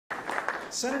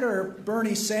Senator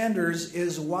Bernie Sanders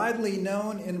is widely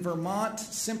known in Vermont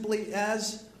simply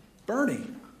as Bernie.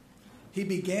 He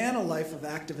began a life of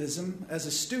activism as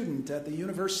a student at the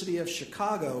University of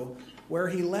Chicago, where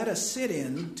he led a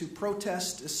sit-in to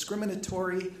protest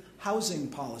discriminatory housing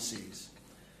policies.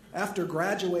 After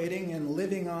graduating and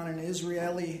living on an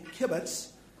Israeli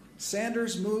kibbutz,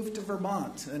 Sanders moved to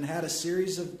Vermont and had a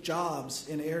series of jobs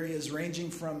in areas ranging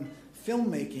from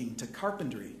filmmaking to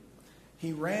carpentry.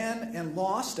 He ran and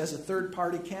lost as a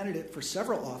third-party candidate for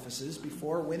several offices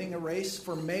before winning a race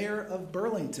for mayor of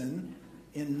Burlington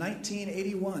in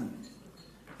 1981.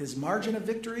 His margin of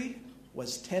victory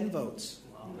was 10 votes.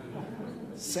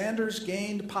 Sanders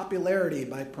gained popularity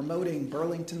by promoting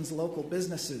Burlington's local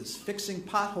businesses, fixing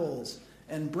potholes,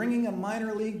 and bringing a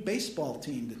minor league baseball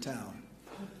team to town.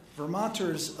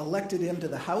 Vermonters elected him to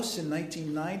the House in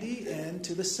 1990 and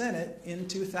to the Senate in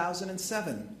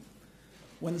 2007.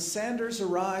 When Sanders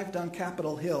arrived on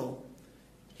Capitol Hill,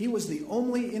 he was the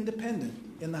only independent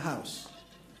in the House.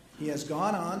 He has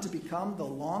gone on to become the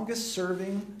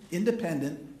longest-serving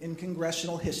independent in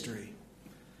congressional history.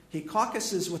 He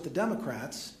caucuses with the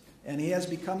Democrats, and he has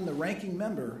become the ranking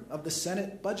member of the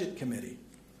Senate Budget Committee.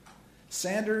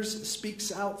 Sanders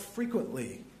speaks out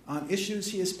frequently on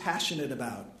issues he is passionate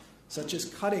about, such as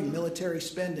cutting military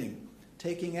spending,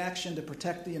 taking action to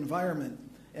protect the environment,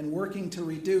 and working to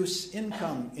reduce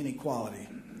income inequality.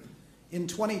 In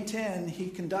 2010, he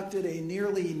conducted a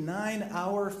nearly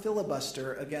 9-hour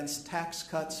filibuster against tax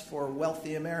cuts for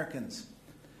wealthy Americans.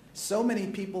 So many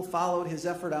people followed his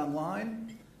effort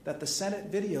online that the Senate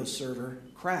video server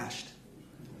crashed.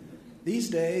 These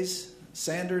days,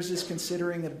 Sanders is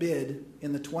considering a bid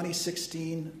in the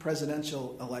 2016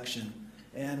 presidential election.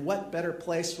 And what better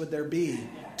place would there be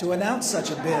to announce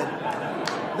such a bid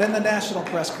than the National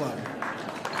Press Club?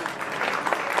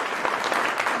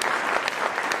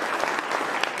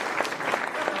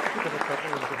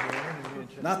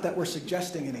 Not that we're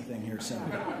suggesting anything here,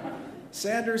 Senator.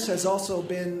 Sanders has also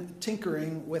been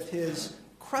tinkering with his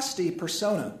crusty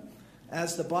persona.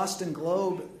 As the Boston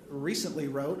Globe recently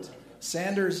wrote,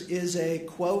 Sanders is a,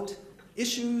 quote,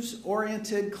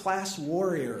 issues-oriented class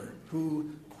warrior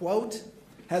who, quote,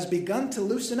 has begun to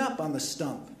loosen up on the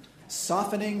stump,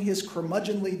 softening his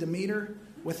curmudgeonly demeanor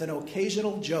with an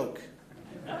occasional joke.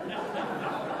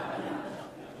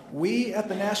 We at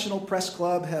the National Press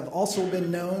Club have also been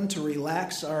known to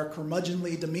relax our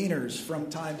curmudgeonly demeanors from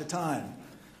time to time.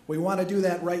 We want to do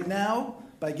that right now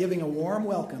by giving a warm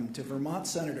welcome to Vermont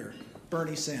Senator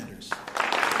Bernie Sanders.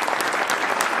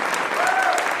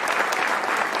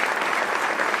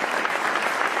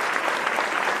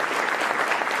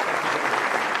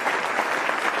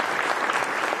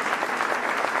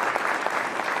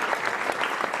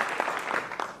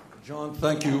 John,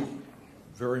 thank you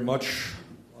very much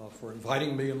for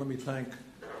inviting me, and let me thank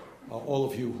all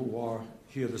of you who are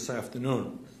here this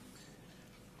afternoon.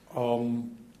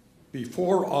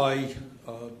 Before I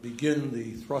begin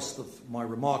the thrust of my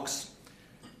remarks,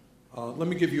 let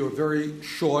me give you a very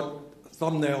short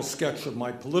thumbnail sketch of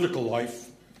my political life,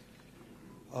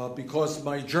 because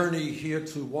my journey here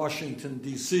to Washington,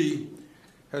 D.C.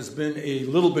 has been a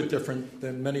little bit different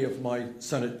than many of my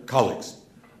Senate colleagues.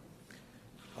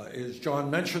 As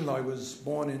John mentioned, I was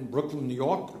born in Brooklyn, New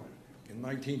York in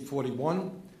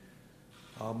 1941.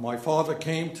 My father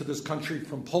came to this country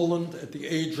from Poland at the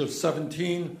age of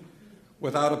 17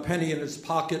 without a penny in his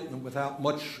pocket and without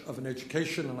much of an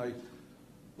education. And I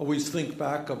always think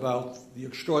back about the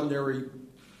extraordinary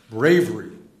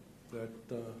bravery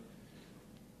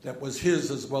that was his,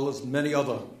 as well as many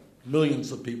other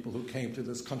millions of people who came to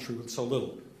this country with so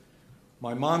little.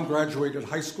 My mom graduated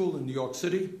high school in New York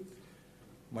City.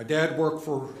 My dad worked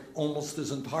for almost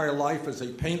his entire life as a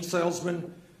paint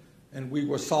salesman, and we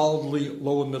were solidly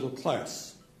lower middle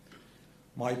class.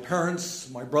 My parents,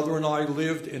 my brother and I,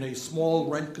 lived in a small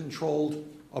rent-controlled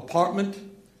apartment.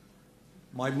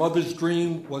 My mother's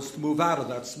dream was to move out of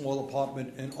that small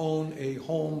apartment and own a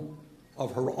home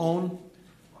of her own.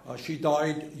 She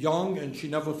died young, and she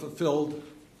never fulfilled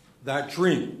that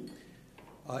dream.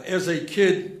 As a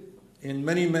kid, in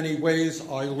many, many ways,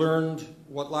 I learned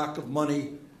what lack of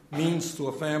money means to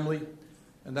a family,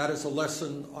 and that is a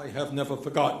lesson I have never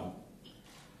forgotten.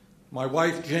 My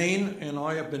wife, Jane, and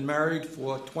I have been married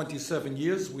for 27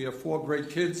 years. We have 4 great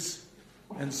kids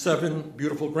and 7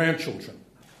 beautiful grandchildren.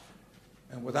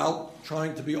 And without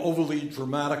trying to be overly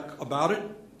dramatic about it,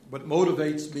 what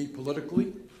motivates me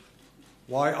politically,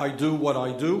 why I do what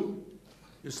I do,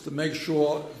 is to make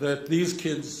sure that these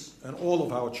kids and all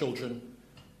of our children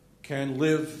can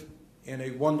live in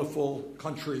a wonderful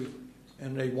country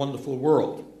and a wonderful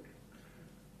world.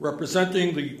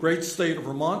 Representing the great state of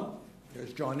Vermont,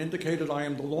 as John indicated, I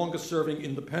am the longest-serving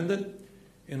independent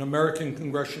in American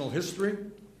congressional history.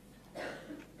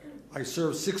 I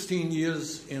served 16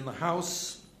 years in the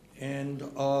House and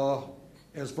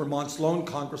as Vermont's lone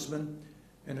congressman,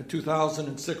 and in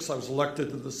 2006 I was elected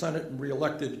to the Senate and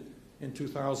re-elected in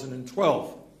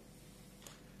 2012.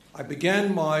 I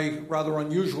began my rather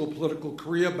unusual political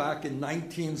career back in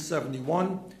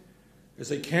 1971 as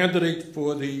a candidate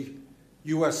for the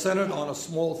U.S. Senate on a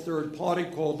small third party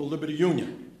called the Liberty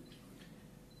Union,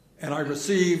 and I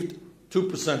received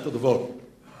 2% of the vote.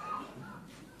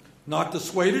 Not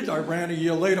dissuaded, I ran a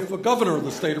year later for governor of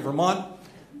the state of Vermont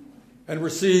and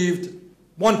received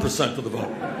 1% of the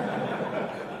vote.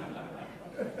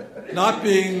 Not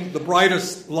being the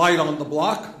brightest light on the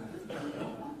block,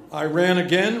 I ran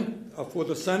again for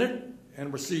the Senate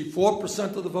and received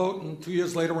 4% of the vote, and 2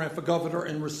 years later ran for governor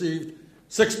and received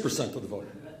 6% of the vote.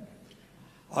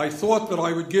 I thought that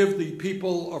I would give the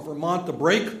people of Vermont a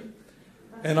break,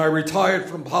 and I retired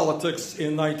from politics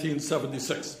in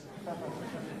 1976.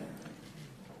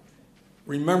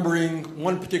 Remembering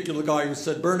one particular guy who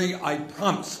said, "Bernie, I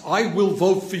promise I will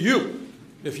vote for you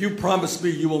if you promise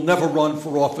me you will never run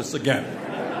for office again."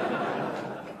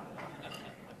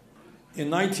 In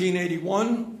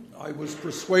 1981, I was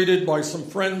persuaded by some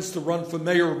friends to run for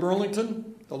mayor of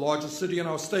Burlington, the largest city in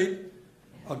our state,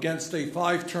 against a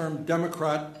 5-term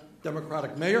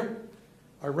Democratic mayor.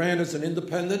 I ran as an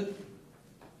independent.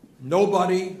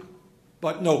 Nobody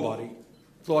but nobody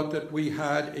thought that we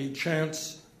had a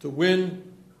chance to win.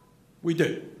 We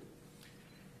did.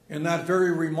 In that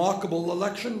very remarkable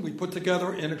election, we put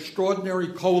together an extraordinary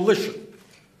coalition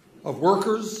of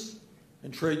workers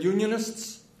and trade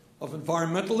unionists, of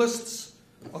environmentalists,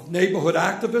 of neighborhood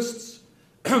activists,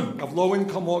 of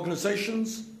low-income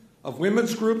organizations, of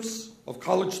women's groups, of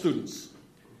college students.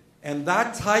 And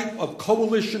that type of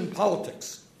coalition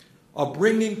politics of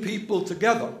bringing people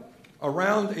together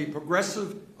around a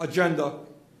progressive agenda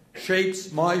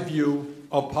shapes my view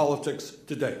of politics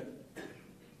today.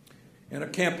 In a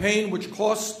campaign which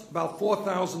cost about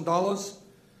 $4,000,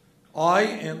 I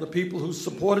and the people who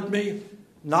supported me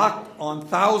knocked on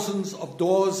thousands of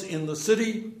doors in the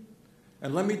city,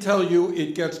 and let me tell you,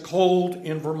 it gets cold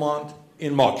in Vermont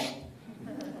in March.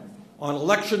 On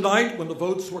election night, when the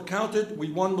votes were counted,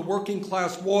 we won the working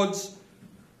class wards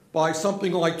by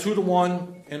something like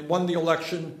 2-1 and won the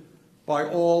election by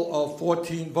all of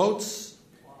 14 votes.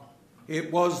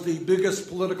 It was the biggest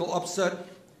political upset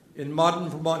in modern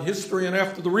Vermont history, and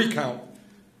after the recount,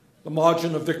 the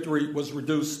margin of victory was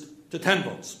reduced to 10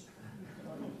 votes.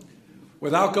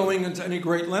 Without going into any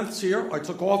great lengths here, I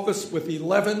took office with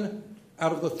 11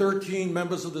 out of the 13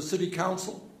 members of the City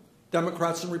Council,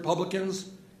 Democrats and Republicans,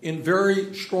 in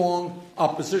very strong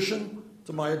opposition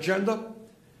to my agenda.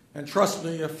 And trust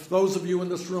me, if those of you in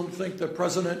this room think that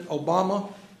President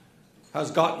Obama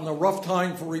has gotten a rough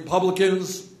time for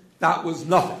Republicans, that was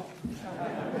nothing.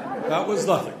 That was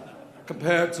nothing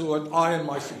compared to what I and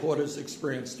my supporters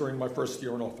experienced during my first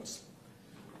year in office.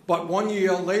 But 1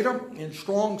 year later, in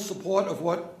strong support of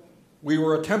what we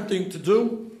were attempting to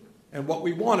do and what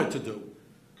we wanted to do,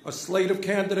 a slate of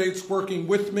candidates working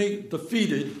with me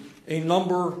defeated a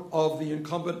number of the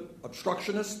incumbent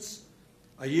obstructionists.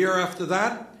 A year after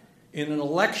that, in an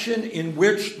election in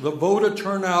which the voter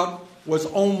turnout was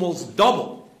almost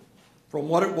double from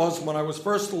what it was when I was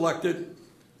first elected,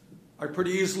 I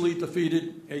pretty easily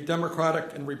defeated a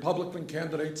Democratic and Republican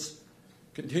candidates,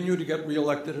 continued to get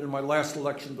reelected, and in my last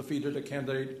election defeated a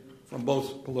candidate from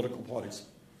both political parties.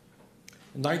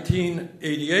 In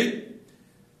 1988,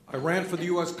 I ran for the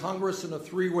U.S. Congress in a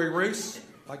 3-way race.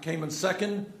 I came in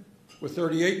second with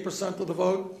 38% of the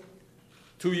vote.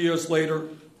 2 years later,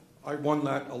 I won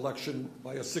that election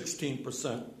by a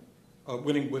 16%,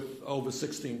 winning with over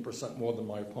 16% more than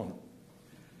my opponent.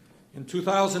 In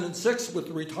 2006, with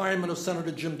the retirement of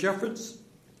Senator Jim Jeffords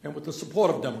and with the support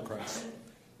of Democrats,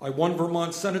 I won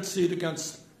Vermont's Senate seat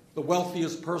against the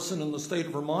wealthiest person in the state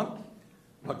of Vermont,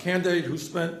 a candidate who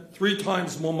spent 3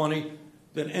 times more money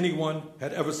than anyone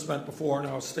had ever spent before in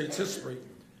our state's history,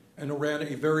 and who ran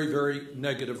a very, very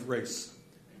negative race.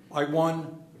 I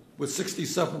won with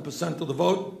 67% of the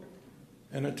vote,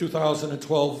 and in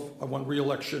 2012, I won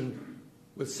re-election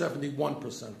with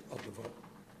 71% of the vote.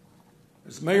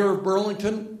 As mayor of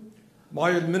Burlington,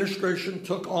 my administration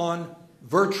took on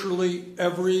virtually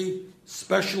every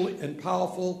special and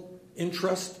powerful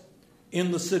interest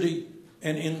in the city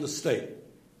and in the state.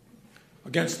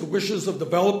 Against the wishes of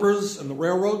developers and the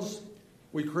railroads,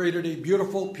 we created a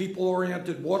beautiful,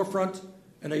 people-oriented waterfront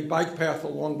and a bike path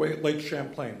along Lake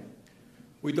Champlain.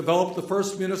 We developed the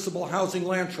first municipal housing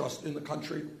land trust in the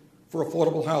country for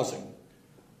affordable housing.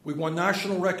 We won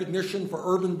national recognition for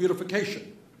urban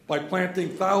beautification by planting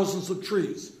thousands of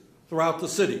trees throughout the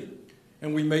city,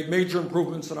 and we made major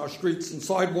improvements in our streets and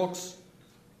sidewalks.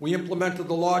 We implemented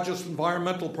the largest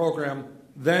environmental program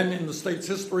then in the state's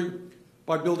history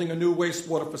by building a new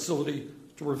wastewater facility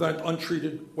to prevent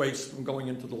untreated waste from going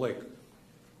into the lake.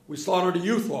 We started a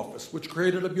youth office, which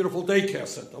created a beautiful daycare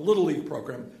center, a Little League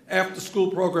program,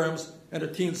 after-school programs, and a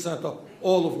teen center,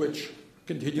 all of which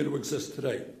continue to exist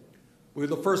today. We were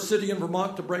the first city in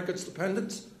Vermont to break its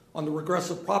dependence on the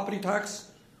regressive property tax.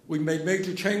 We made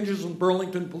major changes in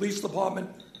Burlington Police Department,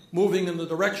 moving in the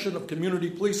direction of community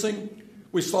policing.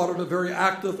 We started a very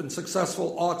active and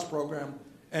successful arts program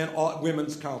and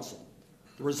women's council.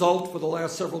 The result for the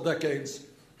last several decades,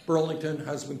 Burlington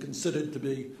has been considered to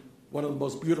be one of the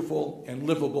most beautiful and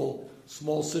livable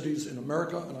small cities in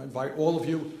America, and I invite all of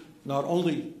you not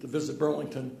only to visit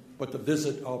Burlington, but to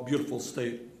visit our beautiful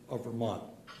state of Vermont.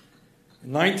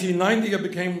 In 1990, I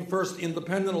became the first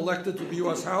independent elected to the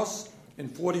U.S. House in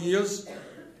 40 years,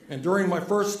 and during my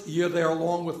first year there,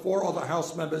 along with 4 other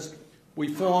House members, we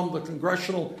formed the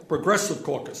Congressional Progressive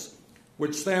Caucus,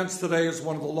 which stands today as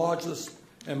one of the largest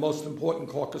and most important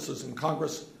caucuses in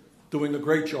Congress, doing a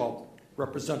great job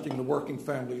representing the working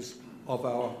families of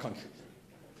our country.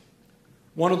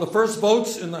 One of the first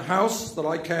votes in the House that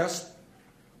I cast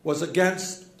was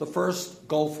against the first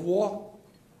Gulf War.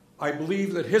 I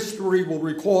believe that history will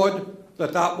record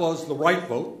that that was the right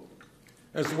vote,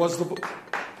 as was the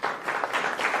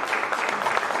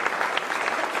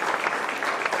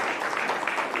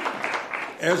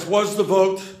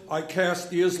vote I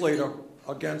cast years later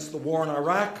against the war in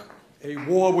Iraq, a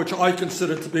war which I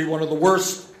consider to be one of the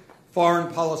worst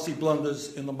foreign policy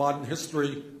blunders in the modern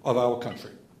history of our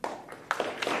country.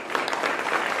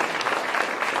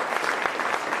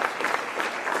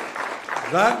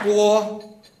 That war,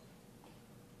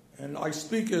 and I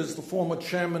speak as the former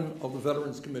chairman of the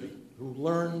Veterans Committee, who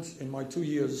learned in my 2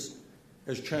 years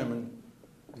as chairman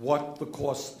what the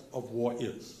cost of war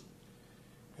is.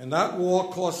 And that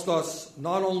war cost us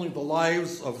not only the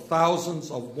lives of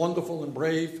thousands of wonderful and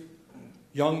brave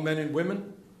young men and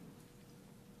women,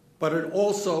 but it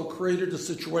also created a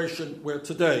situation where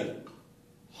today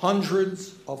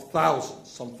hundreds of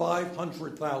thousands, some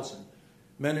 500,000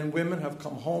 men and women have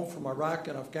come home from Iraq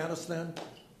and Afghanistan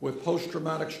with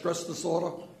post-traumatic stress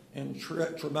disorder and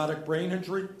traumatic brain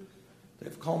injury.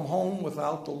 They've come home with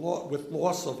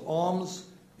loss of arms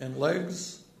and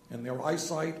legs and their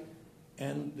eyesight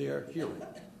and their hearing.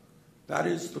 That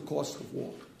is the cost of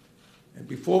war. And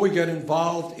before we get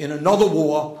involved in another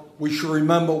war, we should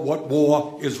remember what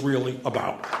war is really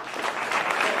about.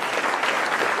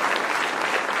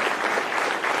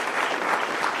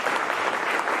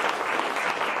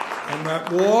 And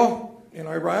that war in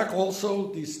Iraq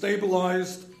also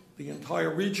destabilized the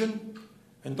entire region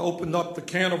and opened up the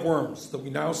can of worms that we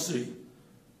now see,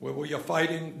 where we are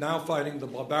now fighting the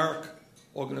barbaric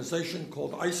organization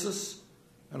called ISIS,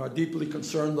 and are deeply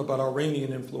concerned about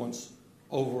Iranian influence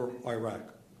over Iraq.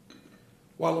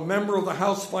 While a member of the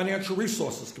House Financial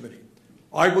Resources Committee,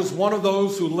 I was one of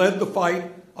those who led the fight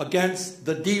against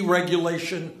the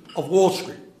deregulation of Wall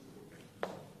Street,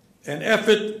 an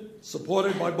effort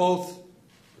supported by both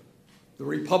the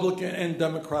Republican and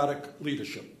Democratic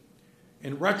leadership.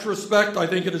 In retrospect, I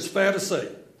think it is fair to say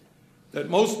that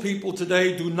most people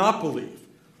today do not believe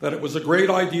that it was a great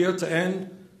idea to end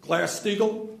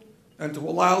Glass-Steagall and to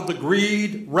allow the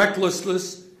greed,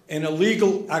 recklessness, and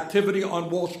illegal activity on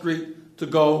Wall Street to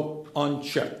go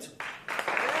unchecked.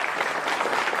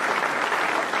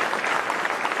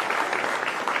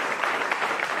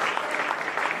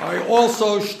 I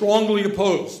also strongly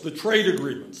oppose the trade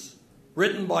agreements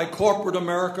written by corporate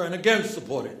America and again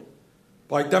supported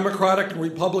by Democratic and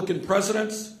Republican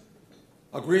presidents,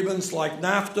 agreements like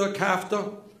NAFTA,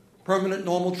 CAFTA, permanent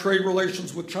normal trade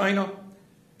relations with China,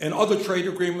 and other trade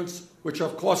agreements which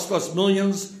have cost us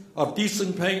millions of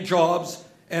decent-paying jobs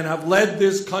and have led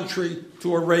this country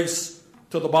to a race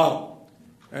to the bottom.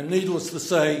 And needless to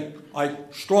say, I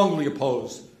strongly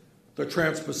oppose the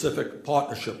Trans-Pacific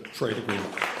Partnership Trade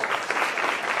Agreement.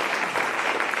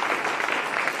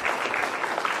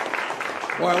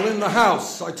 While in the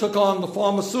House, I took on the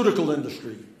pharmaceutical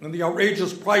industry and the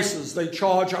outrageous prices they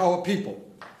charge our people,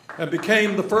 and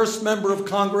became the first member of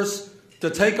Congress to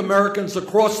take Americans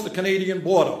across the Canadian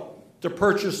border to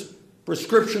purchase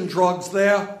prescription drugs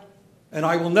there. And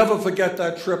I will never forget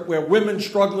that trip where women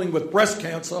struggling with breast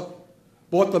cancer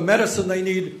bought the medicine they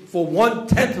need for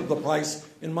 1/10 of the price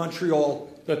in Montreal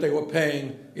that they were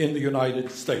paying in the United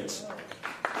States.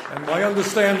 And my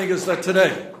understanding is that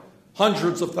today,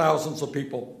 hundreds of thousands of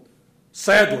people,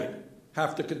 sadly,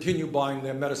 have to continue buying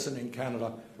their medicine in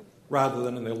Canada rather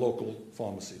than in their local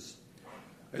pharmacies.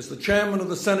 As the chairman of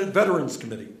the Senate Veterans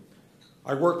Committee,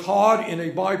 I worked hard in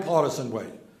a bipartisan way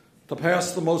to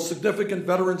pass the most significant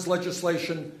veterans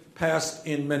legislation passed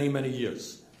in many, many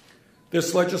years.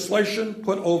 This legislation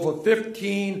put over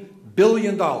 $15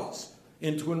 billion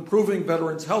into improving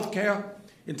veterans' health care,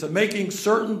 into making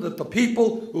certain that the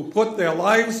people who put their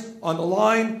lives on the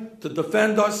line to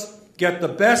defend us get the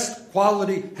best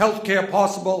quality health care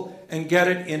possible and get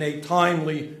it in a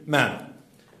timely manner.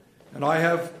 And I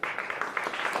have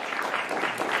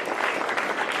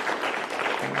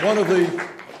one of the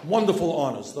wonderful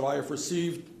honors that I have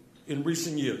received in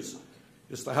recent years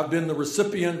is to have been the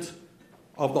recipient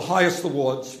of the highest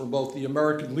awards from both the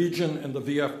American Legion and the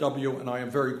VFW, and I am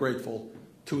very grateful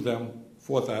to them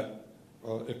for that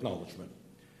acknowledgement.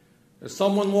 As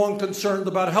someone long concerned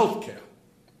about health care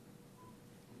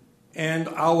and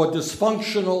our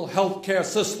dysfunctional health care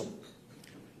system,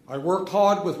 I worked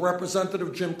hard with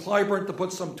Representative Jim Clyburn to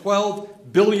put some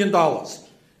 $12 billion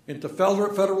into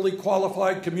federally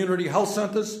qualified community health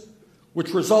centers,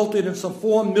 which resulted in some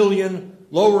 4 million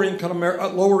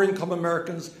lower-income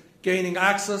Americans gaining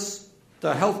access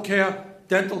to health care,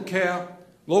 dental care,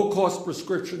 low-cost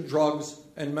prescription drugs,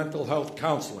 and mental health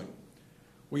counseling.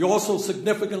 We also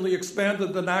significantly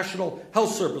expanded the National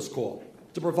Health Service Corps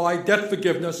to provide debt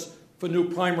forgiveness for new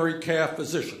primary care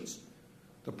physicians.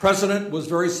 The President was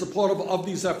very supportive of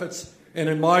these efforts, and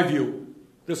in my view,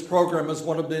 this program has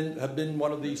been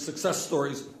one of the success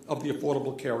stories of the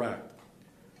Affordable Care Act.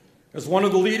 As one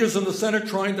of the leaders in the Senate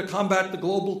trying to combat the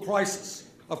global crisis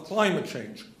of climate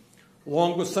change,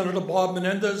 along with Senator Bob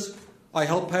Menendez, I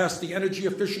helped pass the Energy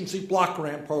Efficiency Block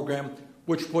Grant Program,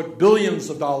 which put billions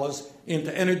of dollars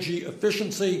into energy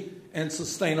efficiency and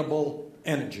sustainable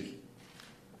energy.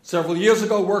 Several years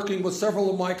ago, working with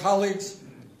several of my colleagues,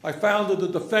 I founded the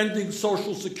Defending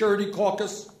Social Security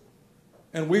Caucus,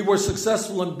 and we were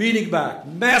successful in beating back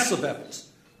massive efforts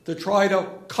to try to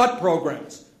cut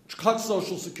programs, cut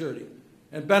Social Security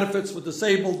and benefits for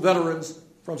disabled veterans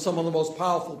from some of the most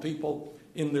powerful people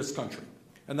in this country.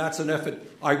 And that's an effort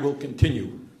I will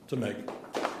continue to make.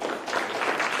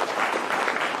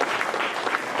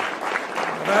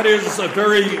 That is a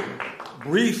very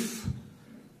brief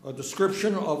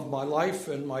description of my life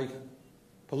and my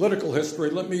political history.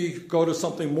 Let me go to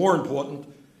something more important,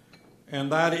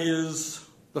 and that is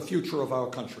the future of our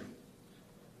country.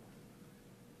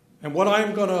 And what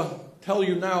I'm going to tell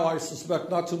you now, I suspect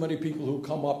not too many people who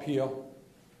come up here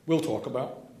will talk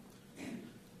about.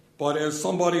 But as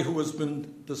somebody who has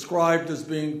been described as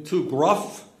being too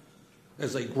gruff,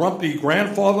 as a grumpy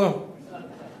grandfather,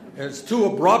 as too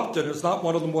abrupt, and as not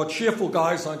one of the more cheerful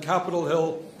guys on Capitol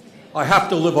Hill, I have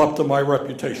to live up to my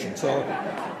reputation. So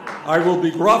I will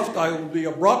be gruff, I will be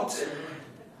abrupt,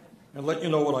 and let you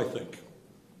know what I think.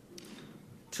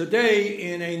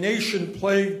 Today, in a nation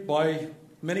plagued by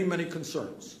many, many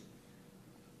concerns,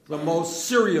 the most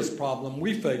serious problem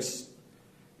we face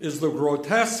is the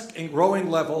grotesque and growing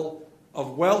level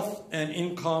of wealth and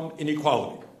income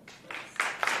inequality.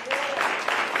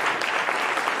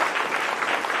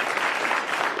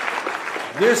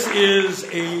 This is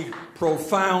a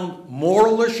profound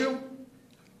moral issue.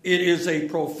 It is a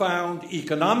profound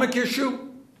economic issue.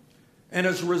 And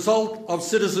as a result of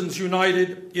Citizens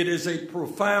United, it is a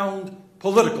profound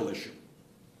political issue.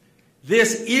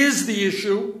 This is the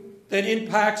issue that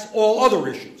impacts all other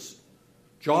issues: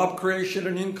 job creation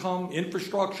and income,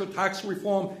 infrastructure, tax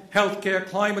reform, health care,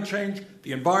 climate change,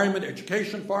 the environment,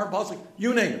 education, foreign policy,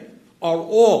 you name it, are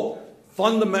all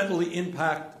fundamentally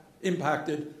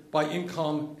impacted by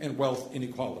income and wealth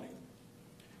inequality.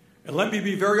 And let me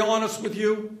be very honest with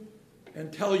you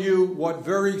and tell you what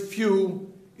very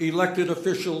few elected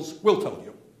officials will tell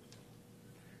you.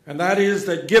 And that is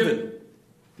that given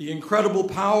the incredible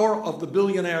power of the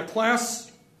billionaire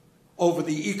class over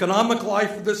the economic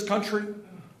life of this country,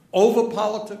 over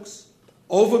politics,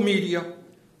 over media,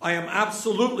 I am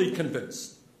absolutely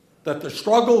convinced that the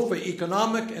struggle for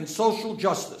economic and social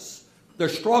justice, the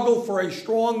struggle for a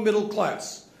strong middle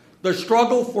class, the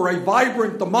struggle for a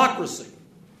vibrant democracy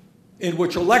in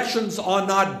which elections are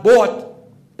not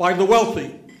bought by the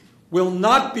wealthy, will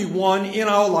not be won in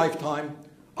our lifetime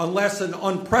unless an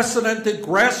unprecedented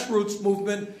grassroots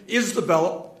movement is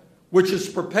developed which is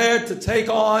prepared to take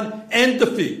on and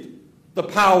defeat the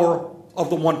power of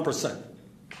the 1%.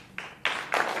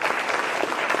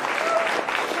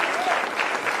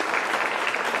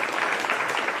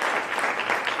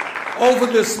 Over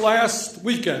this last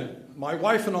weekend, my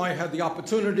wife and I had the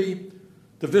opportunity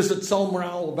to visit Selma,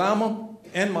 Alabama,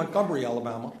 and Montgomery,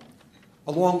 Alabama,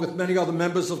 along with many other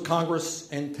members of Congress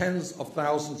and tens of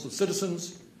thousands of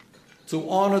citizens, to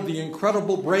honor the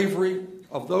incredible bravery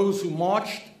of those who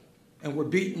marched and were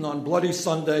beaten on Bloody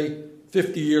Sunday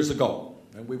 50 years ago.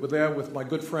 And we were there with my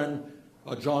good friend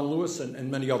John Lewis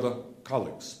and many other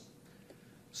colleagues.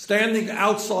 Standing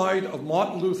outside of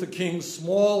Martin Luther King's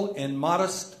small and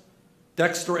modest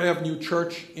Dexter Avenue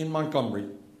Church in Montgomery,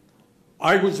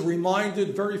 I was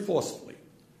reminded very forcefully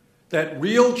that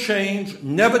real change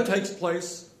never takes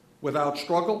place without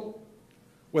struggle,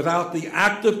 without the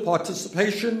active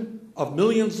participation of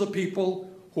millions of people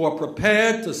who are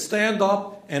prepared to stand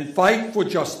up and fight for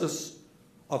justice,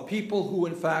 of people who,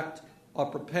 in fact, are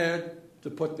prepared to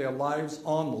put their lives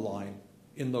on the line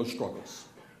in those struggles.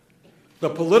 The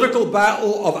political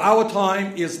battle of our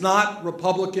time is not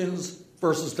Republicans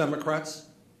versus Democrats.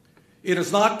 It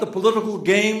is not the political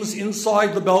games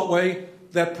inside the Beltway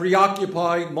that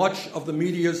preoccupy much of the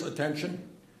media's attention.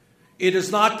 It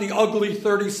is not the ugly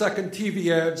 30-second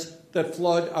TV ads that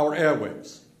flood our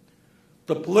airwaves.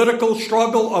 The political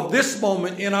struggle of this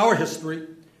moment in our history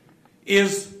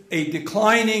is a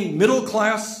declining middle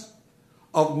class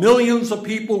of millions of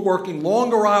people working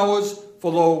longer hours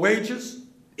for lower wages,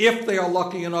 if they are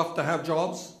lucky enough to have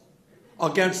jobs,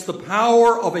 against the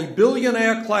power of a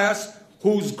billionaire class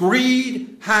whose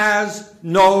greed has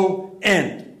no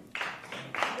end.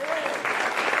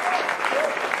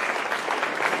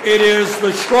 It is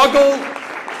the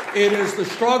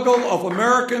struggle of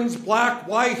Americans, black,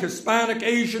 white, Hispanic,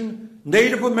 Asian,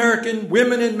 Native American,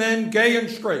 women and men, gay and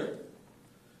straight,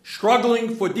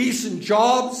 struggling for decent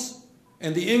jobs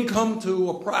and the income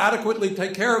to adequately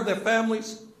take care of their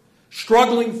families,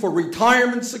 struggling for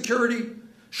retirement security,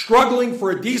 struggling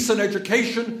for a decent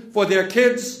education for their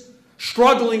kids,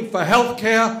 struggling for health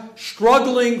care,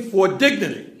 struggling for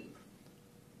dignity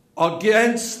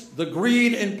against the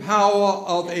greed and power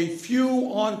of a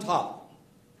few on top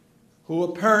who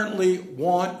apparently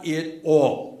want it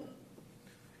all.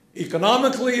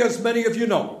 Economically, as many of you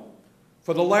know,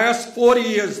 for the last 40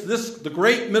 years, the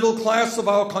great middle class of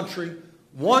our country,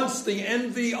 once the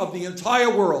envy of the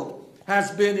entire world,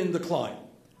 has been in decline.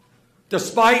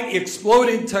 Despite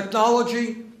exploding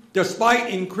technology, despite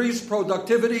increased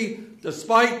productivity,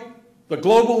 despite the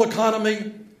global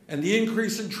economy and the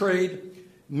increase in trade,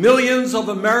 millions of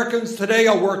Americans today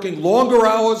are working longer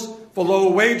hours for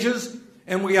lower wages,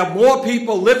 and we have more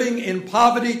people living in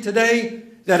poverty today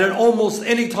than at almost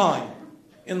any time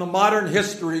in the modern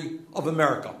history of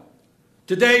America.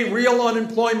 Today, real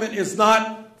unemployment is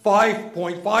not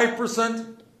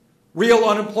 5.5%. Real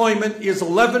unemployment is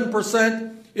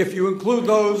 11% if you include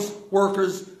those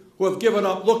workers who have given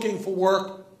up looking for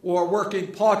work or are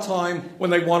working part-time when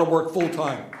they want to work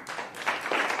full-time.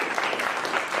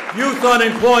 Youth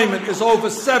unemployment is over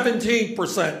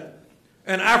 17%,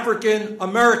 and African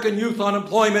American youth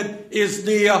unemployment is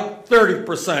near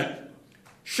 30%.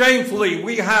 Shamefully,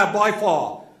 we have by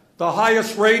far the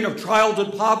highest rate of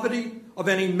childhood poverty of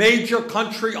any major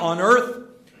country on earth,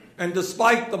 and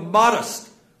despite the modest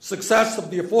success of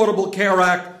the Affordable Care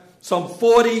Act, some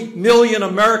 40 million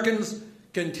Americans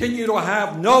continue to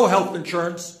have no health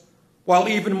insurance, while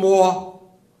even more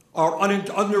are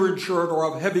underinsured or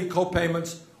have heavy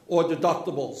co-payments or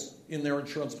deductibles in their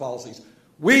insurance policies.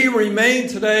 We remain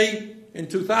today, in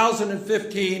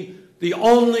 2015, the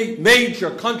only major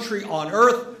country on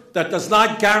earth that does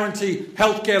not guarantee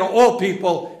health care to all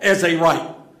people as a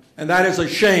right. And that is a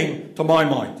shame to my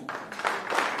mind.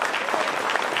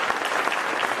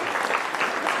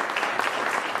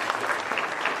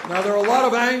 Now, there are a lot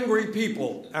of angry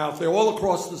people out there all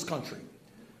across this country.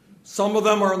 Some of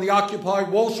them are in the Occupy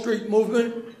Wall Street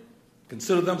movement,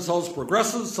 consider themselves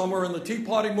progressives. Some are in the Tea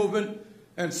Party movement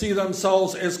and see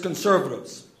themselves as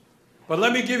conservatives. But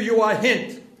let me give you a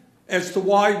hint as to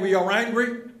why we are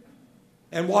angry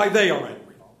and why they are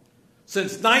angry.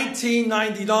 Since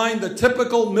 1999, the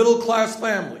typical middle-class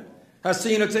family has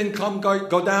seen its income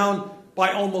go down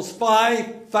by almost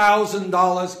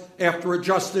 $5,000 after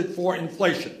adjusted for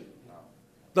inflation.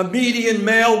 The median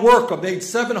male worker made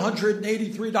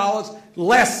 $783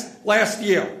 less last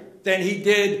year than he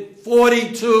did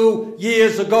 42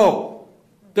 years ago,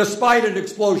 despite an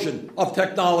explosion of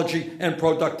technology and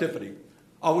productivity.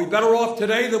 Are we better off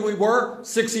today than we were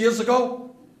 6 years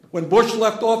ago? When Bush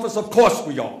left office, of course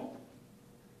we are.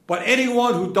 But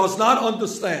anyone who does not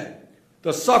understand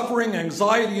the suffering,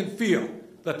 anxiety, and fear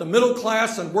that the middle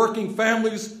class and working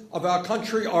families of our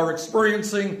country are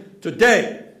experiencing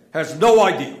today has no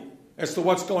idea as to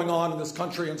what's going on in this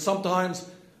country. And sometimes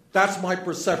that's my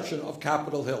perception of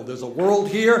Capitol Hill. There's a world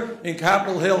here in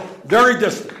Capitol Hill, very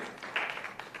distant,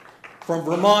 from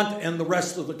Vermont and the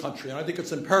rest of the country. And I think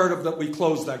it's imperative that we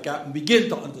close that gap and begin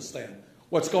to understand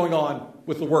what's going on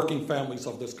with the working families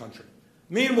of this country.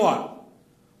 Meanwhile,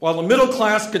 while the middle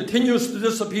class continues to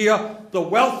disappear, the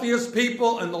wealthiest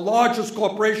people and the largest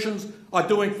corporations are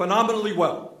doing phenomenally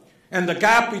well. And the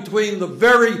gap between the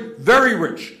very, very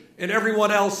rich and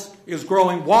everyone else is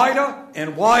growing wider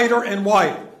and wider and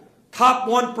wider. Top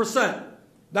 1%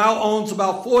 now owns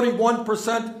about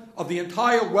 41% of the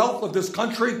entire wealth of this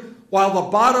country, while the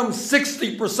bottom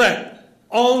 60%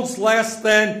 owns less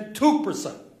than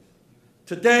 2%.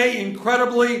 Today,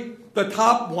 incredibly, the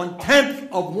top 1/10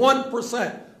 of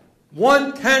 1%,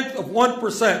 1/10 of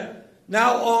 1%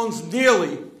 now owns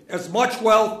nearly as much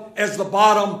wealth as the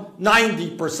bottom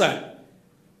 90%.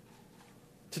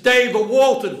 Today, the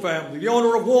Walton family, the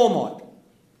owner of Walmart,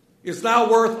 is now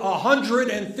worth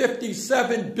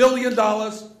 $157 billion.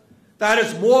 That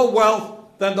is more wealth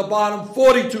than the bottom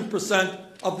 42%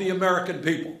 of the American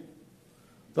people.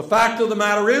 The fact of the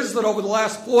matter is that over the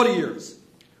last 40 years,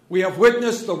 we have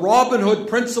witnessed the Robin Hood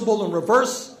principle in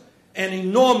reverse, an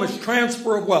enormous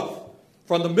transfer of wealth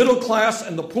from the middle class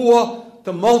and the poor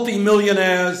to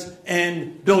multimillionaires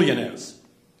and billionaires.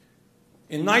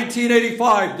 In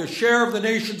 1985, the share of the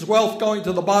nation's wealth going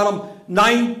to the bottom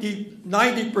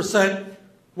 90%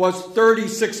 was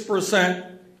 36%.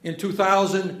 In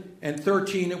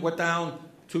 2013, it went down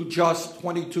to just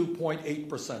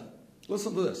 22.8%.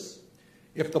 Listen to this.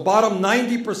 If the bottom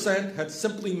 90% had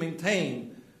simply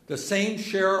maintained the same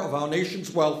share of our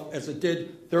nation's wealth as it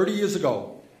did 30 years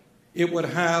ago, it would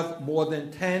have more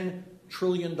than $10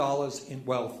 trillion in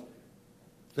wealth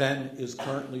than is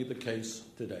currently the case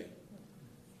today.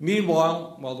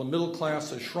 Meanwhile, while the middle class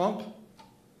has shrunk,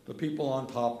 the people on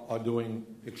top are doing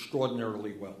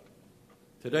extraordinarily well.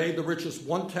 Today, the richest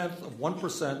 1/10 of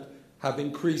 1% have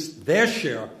increased their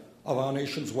share of our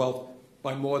nation's wealth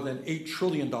by more than $8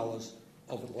 trillion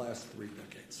over the last 3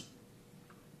 decades.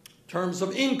 In terms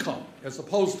of income, as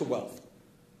opposed to wealth,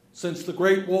 since the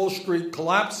Great Wall Street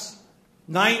collapse,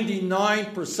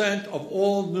 99% of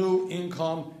all new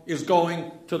income is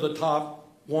going to the top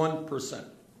 1%.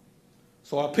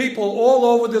 So our people all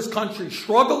over this country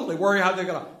struggle. They worry how they're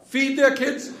going to feed their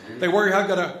kids. They worry how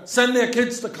they're going to send their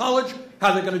kids to college,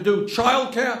 how they're going to do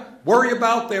child care, worry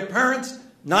about their parents.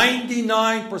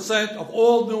 99% of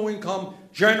all new income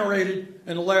generated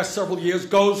in the last several years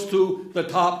goes to the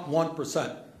top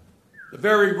 1%. The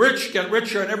very rich get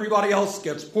richer and everybody else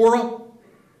gets poorer.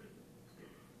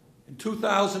 In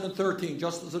 2013,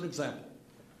 just as an example,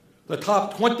 the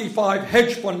top 25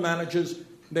 hedge fund managers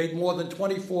made more than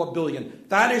 $24 billion.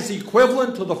 That is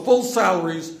equivalent to the full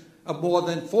salaries of more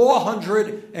than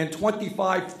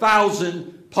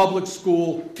 425,000 public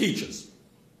school teachers.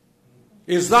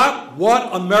 Is that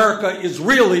what America is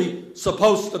really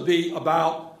supposed to be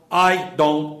about? I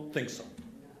don't think so.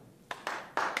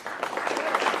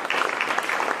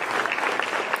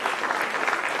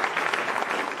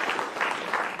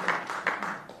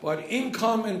 But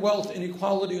income and wealth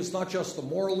inequality is not just a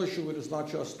moral issue, it is not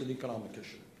just an economic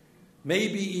issue.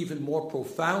 Maybe even more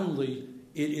profoundly,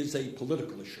 it is a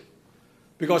political issue.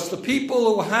 Because the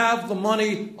people who have the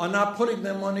money are not putting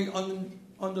their money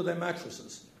under their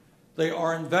mattresses. They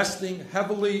are investing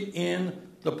heavily in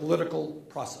the political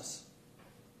process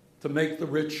to make the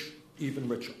rich even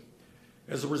richer.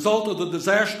 As a result of the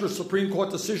disastrous Supreme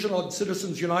Court decision on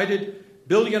Citizens United,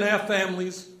 billionaire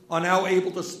families are now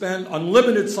able to spend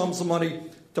unlimited sums of money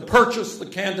to purchase the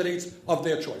candidates of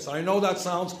their choice. I know that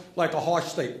sounds like a harsh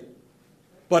statement.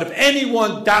 But if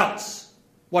anyone doubts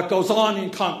what goes on in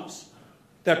Congress,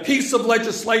 that piece of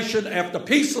legislation after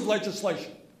piece of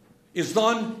legislation is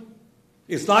not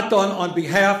done on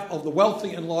behalf of the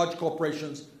wealthy and large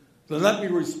corporations, then let me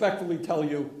respectfully tell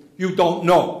you, you don't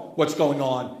know what's going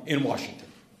on in Washington.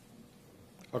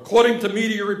 According to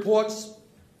media reports,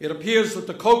 it appears that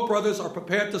the Koch brothers are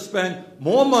prepared to spend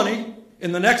more money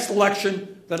in the next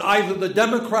election than either the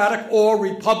Democratic or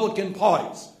Republican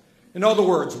parties. In other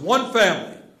words, one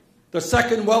family, the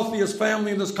second wealthiest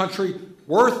family in this country,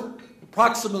 worth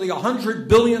approximately $100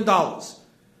 billion,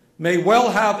 may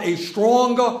well have a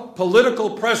stronger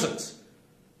political presence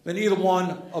than either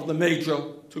one of the major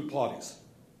two parties.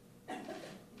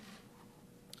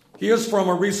 Here's from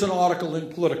a recent article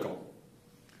in Politico.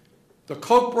 The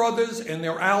Koch brothers and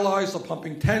their allies are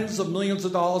pumping tens of millions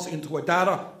of dollars into a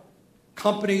data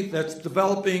company that's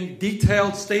developing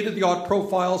detailed state-of-the-art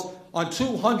profiles on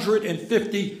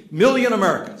 250 million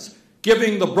Americans,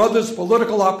 giving the brothers'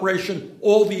 political operation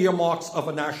all the earmarks of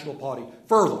a national party.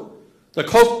 Further, the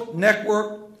Koch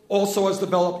network also has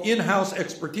developed in-house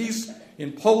expertise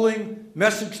in polling,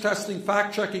 message testing,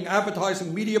 fact-checking,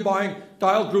 advertising, media buying,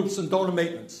 dial groups, and donor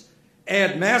maintenance.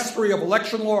 Add mastery of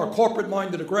election law or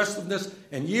corporate-minded aggressiveness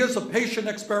and years of patient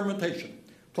experimentation,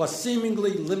 plus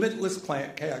seemingly limitless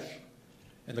cash,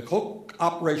 and the Koch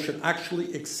operation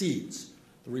actually exceeds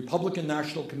the Republican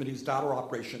National Committee's daughter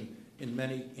operation in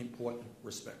many important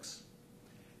respects.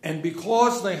 And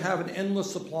because they have an endless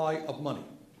supply of money,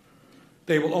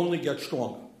 they will only get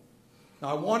stronger. Now,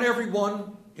 I want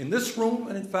everyone in this room,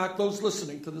 and in fact those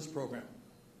listening to this program,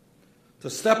 to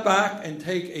step back and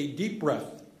take a deep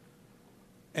breath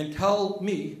and tell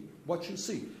me what you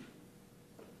see.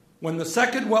 When the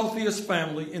second wealthiest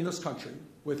family in this country,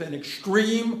 with an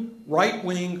extreme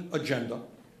right-wing agenda,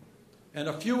 and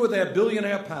a few of their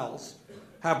billionaire pals,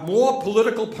 have more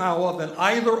political power than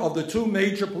either of the two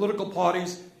major political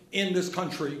parties in this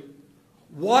country,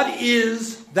 what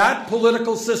is that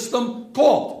political system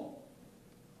called?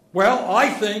 Well, I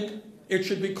think it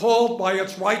should be called by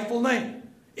its rightful name.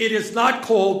 It is not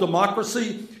called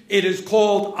democracy. It is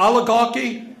called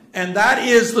oligarchy, and that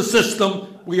is the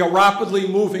system we are rapidly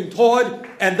moving toward,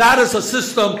 and that is a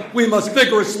system we must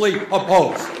vigorously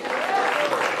oppose.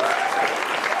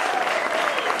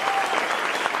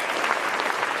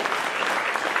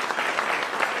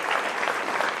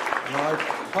 Now, I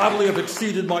probably have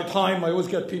exceeded my time. I always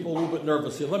get people a little bit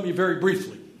nervous here. Let me very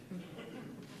briefly.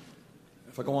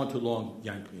 If I go on too long,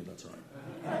 yank me, that's all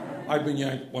right. I've been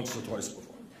yanked once or twice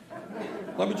before.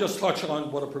 Let me just touch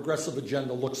on what a progressive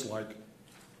agenda looks like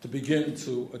to begin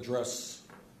to address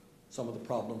some of the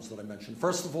problems that I mentioned.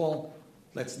 First of all,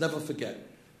 let's never forget,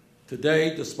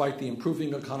 today, despite the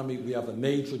improving economy, we have a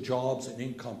major jobs and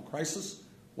income crisis.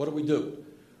 What do?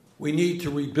 We need to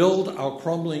rebuild our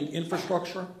crumbling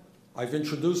infrastructure. I've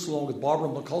introduced, along with Barbara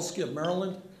Mikulski of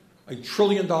Maryland, a $1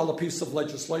 trillion piece of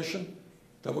legislation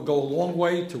that will go a long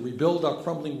way to rebuild our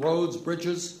crumbling roads,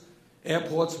 bridges,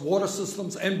 airports, water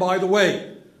systems, and, by the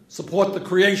way, support the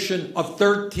creation of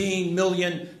 13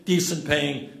 million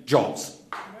decent-paying jobs.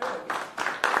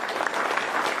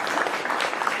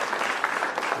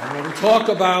 And when we talk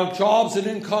about jobs and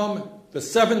income, the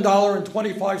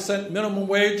 $7.25 minimum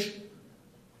wage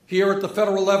here at the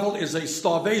federal level is a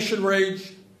starvation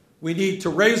wage. We need to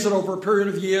raise it over a period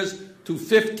of years to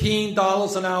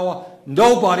 $15 an hour.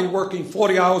 Nobody working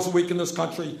 40 hours a week in this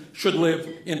country should live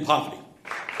in poverty.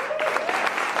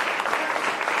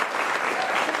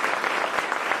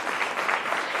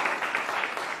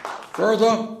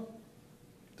 Further,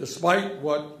 despite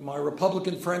what my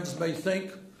Republican friends may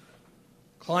think,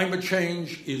 climate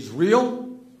change is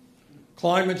real.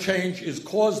 Climate change is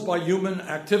caused by human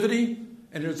activity,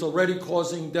 and it is already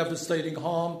causing devastating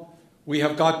harm. We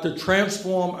have got to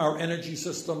transform our energy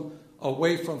system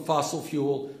away from fossil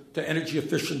fuel to energy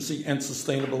efficiency and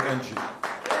sustainable energy.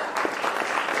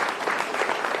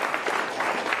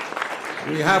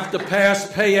 We have to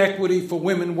pass pay equity for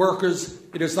women workers.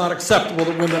 It is not acceptable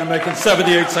that women are making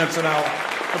 78 cents an hour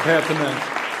compared to men.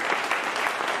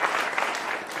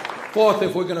 Fourth,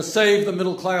 if we're going to save the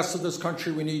middle class of this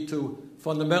country, we need to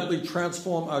fundamentally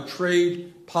transform our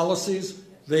trade policies.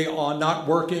 They are not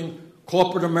working.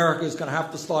 Corporate America is going to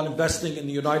have to start investing in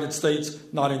the United States,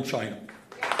 not in China.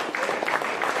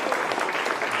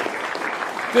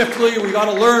 Fifthly, we got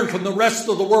to learn from the rest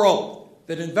of the world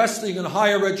that investing in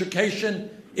higher education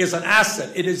is an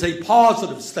asset. It is a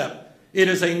positive step. It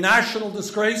is a national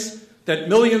disgrace that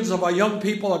millions of our young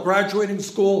people are graduating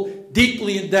school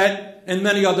deeply in debt, and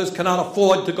many others cannot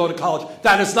afford to go to college.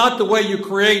 That is not the way you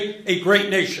create a great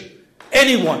nation.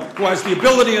 Anyone who has the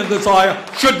ability and desire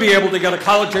should be able to get a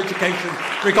college education,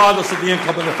 regardless of the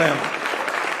income of the family.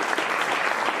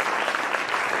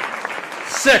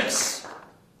 6,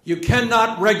 you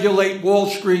cannot regulate Wall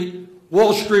Street.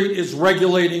 Wall Street is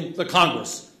regulating the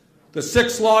Congress. The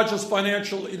 6 largest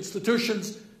financial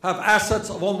institutions have assets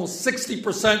of almost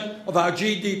 60% of our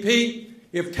GDP.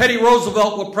 If Teddy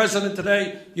Roosevelt were president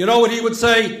today, you know what he would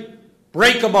say?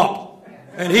 Break them up.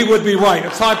 And he would be right.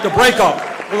 It's time to break up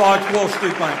the large Wall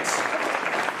Street banks.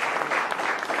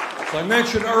 As I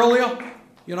mentioned earlier, the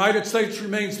United States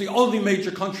remains the only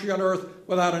major country on earth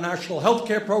without a national health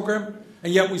care program,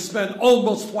 and yet we spend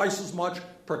almost twice as much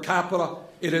per capita.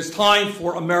 It is time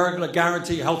for America to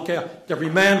guarantee health care to every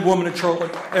man, woman, and child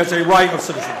as a right of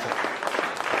citizenship.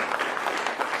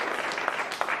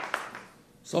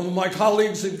 Some of my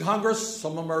colleagues in Congress,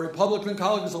 some of my Republican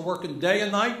colleagues are working day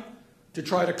and night to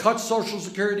try to cut Social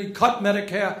Security, cut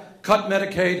Medicare, cut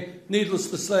Medicaid. Needless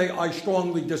to say, I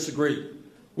strongly disagree.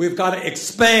 We've got to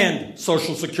expand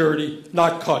Social Security,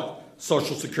 not cut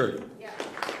Social Security.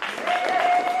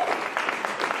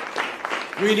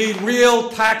 We need real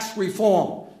tax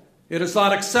reform. It is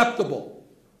not acceptable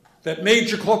that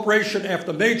major corporation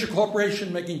after major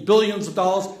corporation making billions of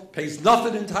dollars pays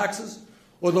nothing in taxes,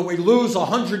 or that we lose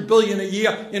 $100 billion a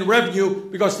year in revenue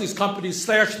because these companies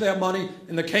stash their money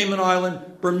in the Cayman Island,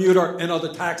 Bermuda, and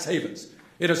other tax havens.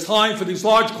 It is time for these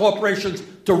large corporations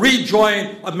to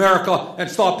rejoin America and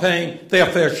start paying their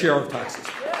fair share of taxes.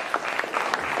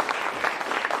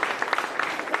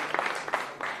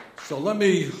 So let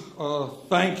me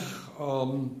thank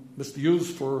Mr.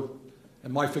 Hughes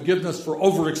and my forgiveness for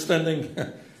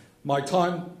overextending my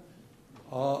time.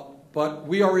 But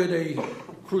we are at a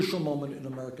crucial moment in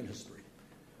American history.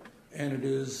 And it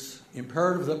is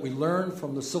imperative that we learn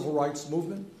from the civil rights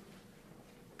movement,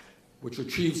 which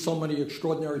achieved so many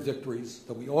extraordinary victories,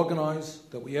 that we organize,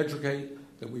 that we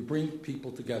educate, that we bring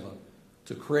people together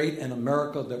to create an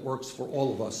America that works for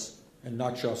all of us and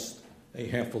not just a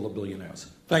handful of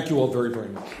billionaires. Thank you all very, very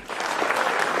much.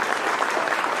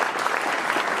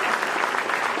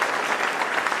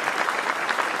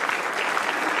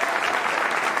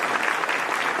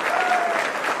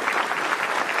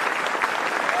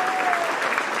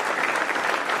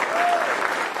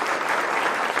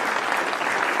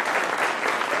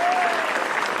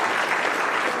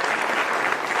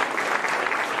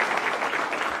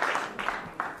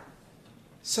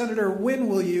 Senator, when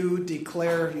will you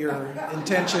declare your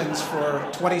intentions for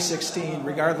 2016,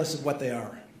 regardless of what they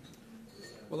are?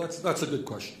 Well, that's a good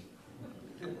question.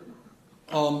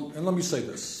 And let me say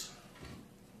this.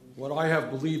 What I have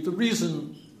believed, the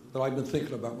reason that I've been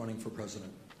thinking about running for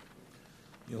president,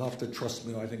 you'll have to trust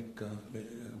me, I think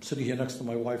I'm sitting here next to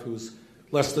my wife who's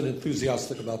less than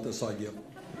enthusiastic about this idea.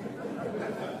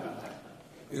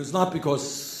 It's not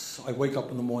because I wake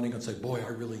up in the morning and say, boy,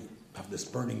 I really have this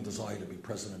burning desire to be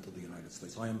president of the United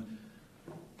States. I am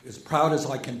as proud as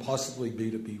I can possibly be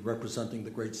to be representing the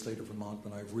great state of Vermont,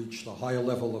 and I've reached a higher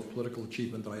level of political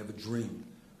achievement than I ever dreamed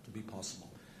to be possible.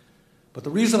 But the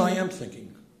reason I am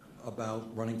thinking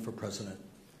about running for president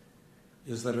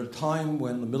is that at a time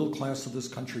when the middle class of this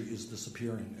country is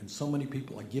disappearing and so many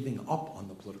people are giving up on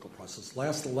the political process.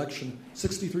 Last election,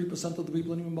 63% of the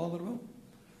people didn't even bother to vote.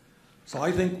 So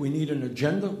I think we need an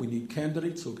agenda. We need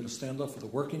candidates who are going to stand up for the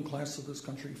working class of this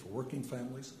country, for working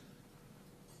families.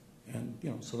 And,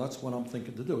 so that's what I'm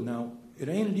thinking to do. Now, it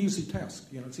ain't an easy task.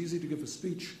 It's easy to give a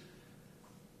speech.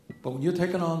 But when you're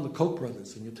taking on the Koch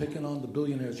brothers and you're taking on the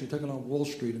billionaires, you're taking on Wall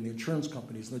Street and the insurance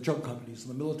companies and the drug companies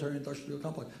and the military-industrial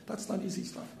complex, that's not easy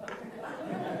stuff.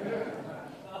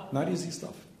 Not easy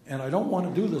stuff. And I don't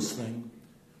want to do this thing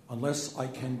unless I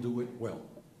can do it well.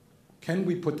 Can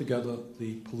we put together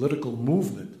the political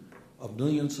movement of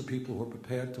millions of people who are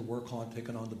prepared to work hard,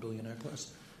 taking on the billionaire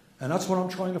class? And that's what I'm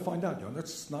trying to find out.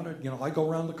 That's not I go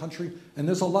around the country, and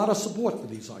there's a lot of support for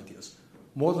these ideas,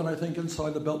 more than I think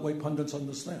inside the Beltway pundits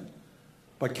understand.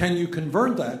 But can you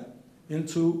convert that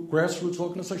into grassroots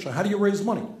organization? How do you raise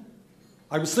money?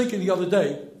 I was thinking the other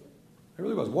day, I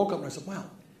really was, woke up and I said, wow,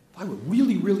 if I were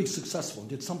really, really successful and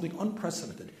did something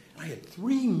unprecedented, and I had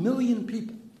 3 million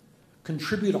people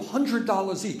contribute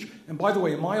 $100 each. And by the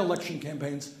way, in my election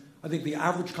campaigns, I think the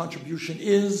average contribution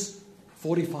is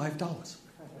 $45.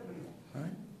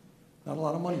 Right? Not a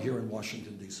lot of money here in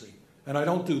Washington, D.C. And I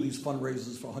don't do these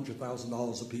fundraisers for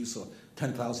 $100,000 a piece or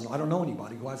 $10,000. I don't know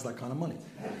anybody who has that kind of money.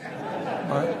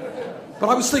 Right? But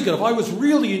I was thinking, if I was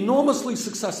really enormously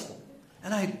successful,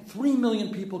 and I had 3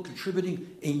 million people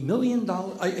contributing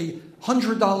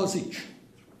 $100 each,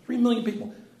 3 million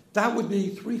people, that would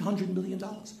be $300 million.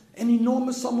 An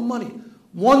enormous sum of money.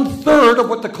 1/3 of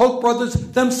what the Koch brothers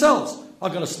themselves are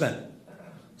going to spend.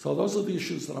 So those are the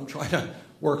issues that I'm trying to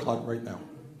work on right now.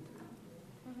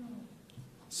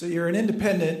 So you're an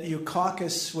independent. You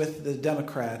caucus with the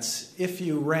Democrats. If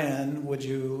you ran, would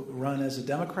you run as a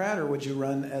Democrat or would you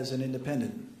run as an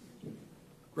independent?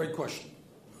 Great question.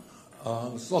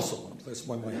 It's also one place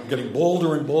where I'm getting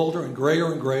bolder and bolder and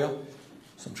grayer and grayer.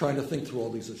 So I'm trying to think through all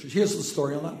these issues. Here's the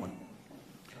story on that one.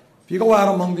 If you go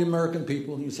out among the American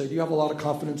people and you say, do you have a lot of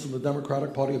confidence in the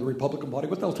Democratic Party or the Republican Party?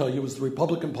 What they'll tell you is the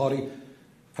Republican Party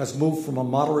has moved from a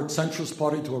moderate centrist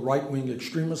party to a right-wing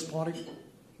extremist party.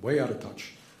 Way out of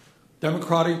touch.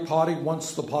 Democratic Party,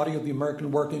 once the party of the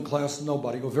American working class,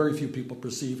 nobody or very few people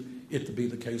perceive it to be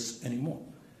the case anymore.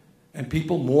 And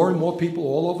people, more and more people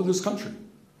all over this country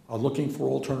are looking for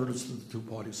alternatives to the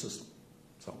two-party system.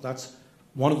 So that's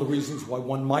one of the reasons why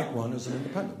one might run as an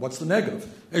independent. What's the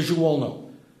negative? As you all know,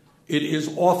 it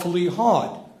is awfully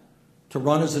hard to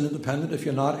run as an independent if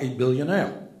you're not a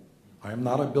billionaire. I am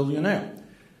not a billionaire.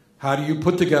 How do you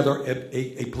put together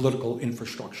a political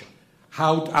infrastructure?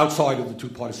 How, outside of the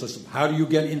two-party system, how do you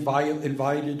get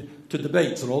invited to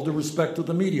debates? And all due respect to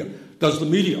the media, does the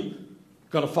media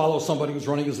going to follow somebody who's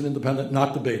running as an independent,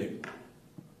 not debating?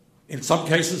 In some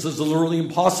cases, it's literally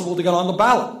impossible to get on the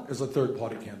ballot as a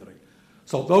third-party candidate.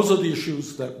 So those are the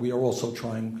issues that we are also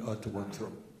trying to work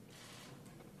through.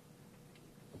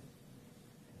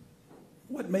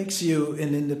 What makes you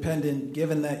an independent,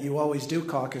 given that you always do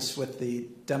caucus with the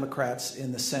Democrats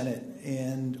in the Senate,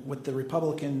 and with the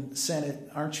Republican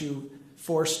Senate, aren't you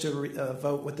forced to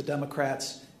vote with the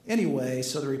Democrats anyway,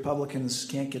 so the Republicans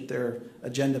can't get their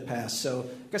agenda passed? So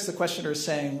I guess the questioner is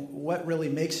saying, what really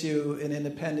makes you an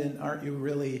independent? Aren't you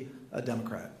really a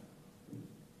Democrat?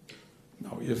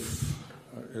 No,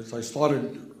 as I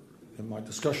started in my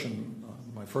discussion,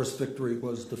 my first victory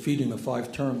was defeating a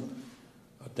 5-term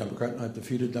Democrat, and I've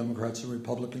defeated Democrats and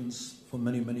Republicans for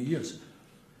many, many years.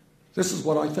 This is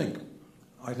what I think.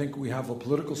 I think we have a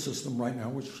political system right now,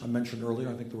 which I mentioned earlier.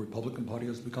 I think the Republican Party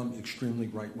has become extremely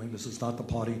right-wing. This is not the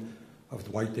party of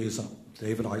Dwight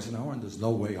David Eisenhower, and there's no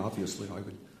way, obviously, I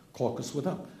would caucus with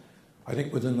them. I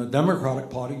think within the Democratic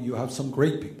Party, you have some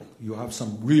great people. You have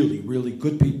some really, really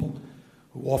good people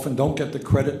who often don't get the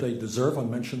credit they deserve. I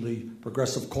mentioned the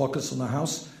Progressive Caucus in the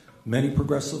House. Many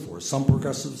progressive, or some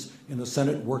progressives in the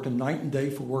Senate, working night and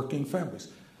day for working families.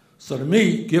 So to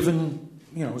me, given,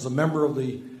 as a member of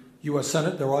the U.S.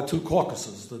 Senate, there are two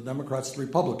caucuses, the Democrats and the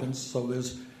Republicans, so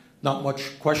there's not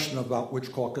much question about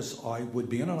which caucus I would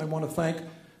be in. And I want to thank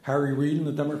Harry Reid and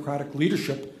the Democratic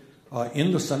leadership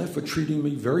in the Senate for treating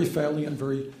me very fairly and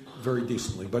very, very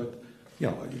decently. But,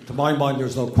 to my mind,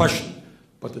 there's no question,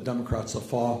 but the Democrats are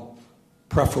far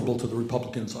preferable to the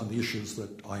Republicans on the issues that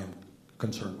I am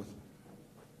concerned with.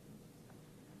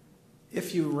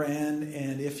 If you ran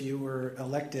and if you were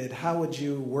elected, how would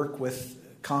you work with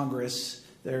Congress?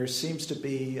 There seems to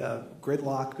be a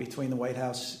gridlock between the White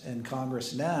House and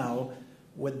Congress now.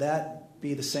 Would that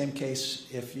be the same case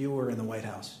if you were in the White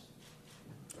House?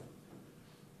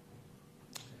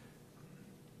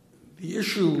 The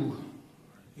issue,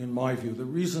 in my view, the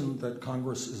reason that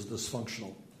Congress is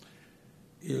dysfunctional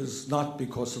is not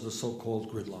because of the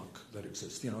so-called gridlock that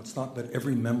exists. It's not that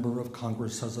every member of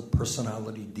Congress has a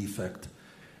personality defect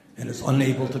and is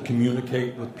unable to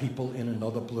communicate with people in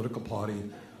another political party,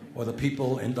 or the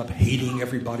people end up hating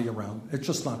everybody around. It's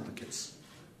just not the case.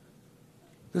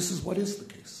 This is what is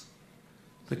the case.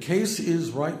 The case is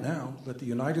right now that the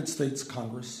United States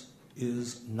Congress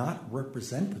is not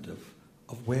representative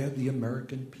of where the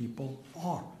American people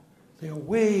are. They are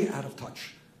way out of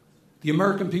touch. The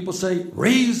American people say,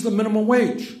 raise the minimum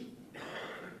wage.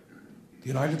 The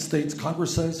United States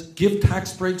Congress says, give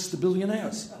tax breaks to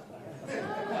billionaires.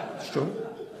 It's true.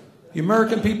 The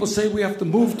American people say we have to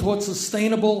move towards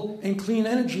sustainable and clean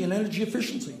energy and energy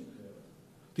efficiency.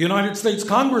 The United States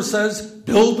Congress says,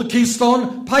 build the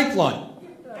Keystone Pipeline.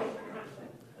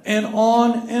 And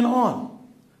on and on.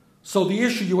 So the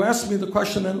issue, you asked me the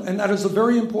question, and that is a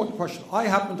very important question. I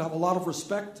happen to have a lot of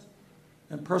respect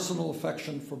and personal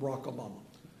affection for Barack Obama.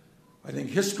 I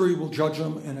think history will judge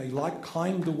him in a like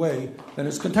kind of way than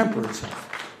his contemporaries have.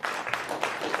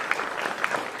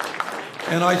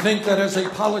 And I think that as a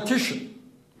politician,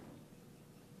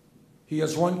 he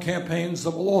has run campaigns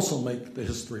that will also make the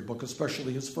history book,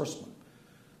 especially his first one.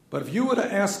 But if you were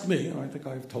to ask me, and I think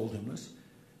I've told him this,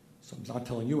 so I'm not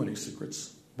telling you any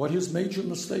secrets, what his major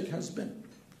mistake has been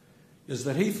is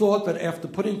that he thought that after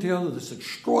putting together this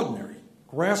extraordinary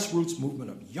grassroots movement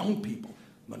of young people,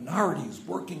 minorities,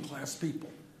 working class people,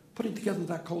 putting together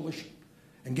that coalition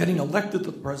and getting elected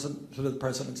to the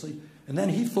presidency, and then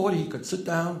he thought he could sit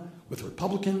down with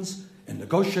Republicans and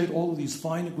negotiate all of these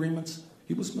fine agreements.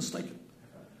 He was mistaken.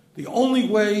 The only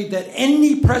way that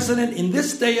any president in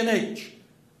this day and age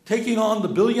taking on the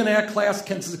billionaire class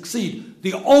can succeed,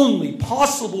 the only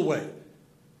possible way,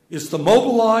 is to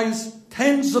mobilize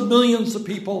tens of millions of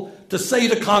people to say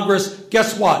to Congress,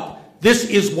 guess what? This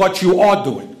is what you are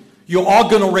doing. You are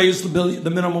going to raise the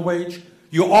minimum wage.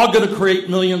 You are going to create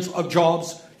millions of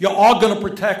jobs. You are going to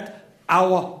protect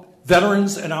our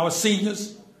veterans and our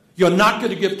seniors. You're not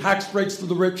going to give tax breaks to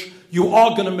the rich. You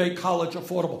are going to make college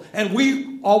affordable. And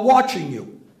we are watching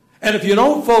you. And if you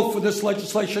don't vote for this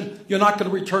legislation, you're not going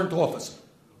to return to office.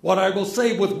 What I will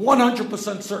say with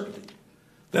 100% certainty,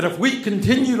 that if we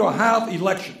continue to have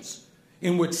elections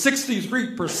in which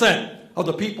 63% of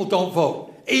the people don't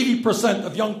vote, 80%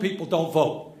 of young people don't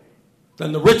vote,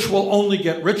 then the rich will only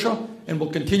get richer and will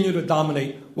continue to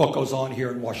dominate what goes on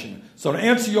here in Washington. So to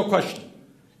answer your question,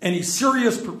 any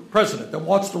serious president that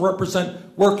wants to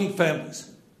represent working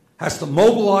families has to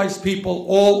mobilize people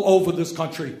all over this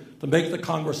country to make the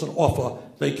Congress an offer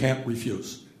they can't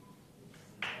refuse.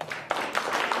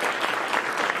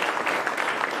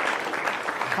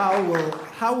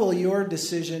 How will your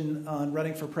decision on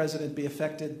running for president be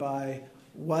affected by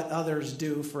what others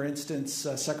do? For instance,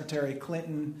 Secretary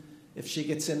Clinton, if she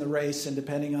gets in the race, and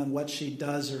depending on what she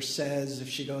does or says, if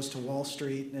she goes to Wall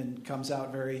Street and comes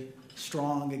out very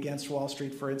strong against Wall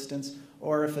Street, for instance,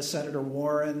 or if a Senator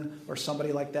Warren or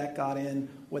somebody like that got in,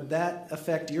 would that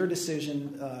affect your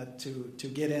decision to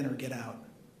get in or get out?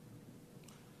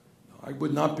 I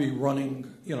would not be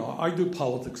running, I do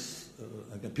politics,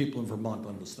 and people in Vermont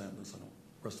understand this, I know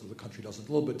the rest of the country does it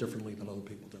a little bit differently than other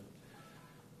people do.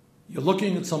 You're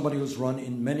looking at somebody who's run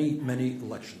in many, many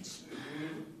elections.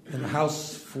 In the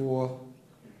House for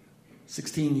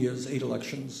 16 years, 8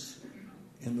 elections.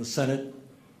 In the Senate,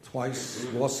 twice,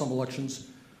 lost some elections.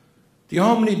 Do you know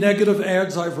how many negative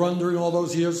ads I've run during all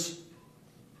those years?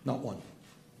 Not one.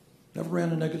 Never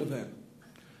ran a negative ad.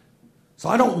 So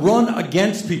I don't run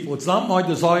against people. It's not my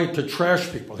desire to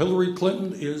trash people. Hillary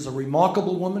Clinton is a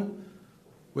remarkable woman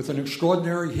with an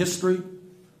extraordinary history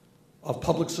of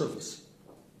public service.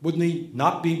 Wouldn't it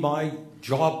not be my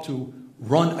job to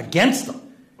run against them?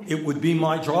 It would be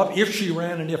my job, if she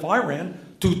ran and if I ran,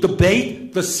 to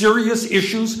debate the serious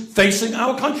issues facing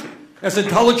our country, as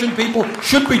intelligent people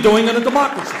should be doing in a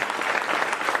democracy.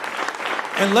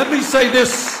 And let me say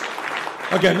this,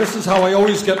 again, this is how I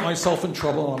always get myself in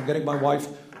trouble. I'm getting my wife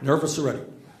nervous already.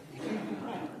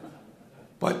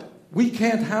 But we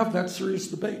can't have that serious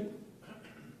debate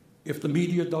if the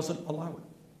media doesn't allow it.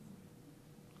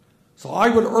 So I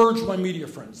would urge my media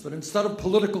friends that instead of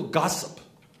political gossip,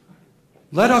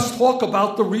 let us talk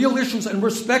about the real issues and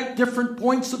respect different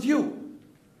points of view.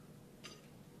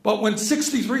 But when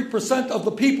 63% of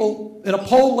the people in a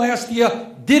poll last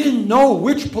year didn't know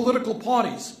which political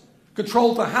parties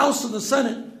controlled the House and the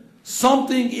Senate,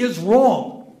 something is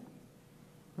wrong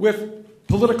with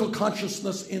political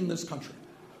consciousness in this country.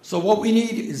 So what we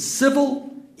need is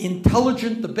civil,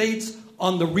 intelligent debates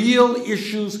on the real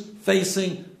issues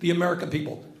facing the American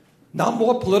people. Not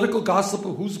more political gossip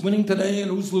of who's winning today and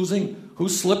who's losing, who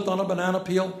slipped on a banana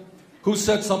peel, who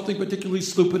said something particularly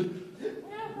stupid.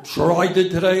 Sure, I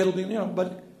did today, it'll be,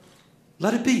 but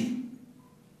let it be.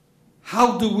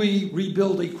 How do we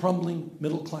rebuild a crumbling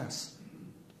middle class?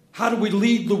 How do we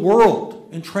lead the world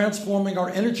in transforming our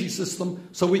energy system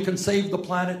so we can save the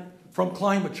planet from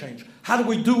climate change? How do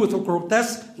we do with a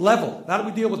grotesque level? How do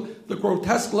we deal with the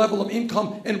grotesque level of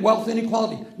income and wealth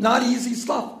inequality? Not easy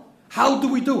stuff. How do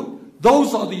we do it?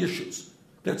 Those are the issues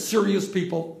that serious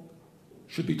people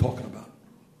should be talking about.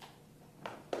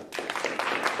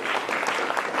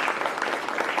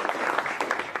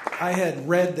 I had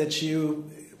read that you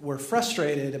were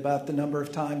frustrated about the number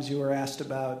of times you were asked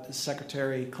about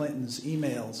Secretary Clinton's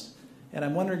emails. And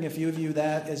I'm wondering if you view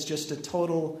that as just a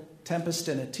total tempest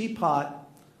in a teapot,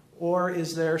 or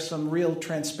is there some real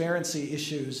transparency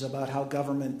issues about how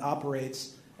government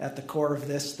operates at the core of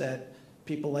this that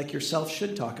people like yourself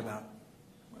should talk about?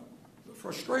 Well, the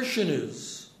frustration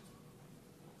is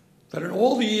that in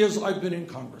all the years I've been in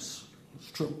Congress,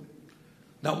 it's true,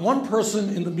 not one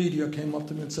person in the media came up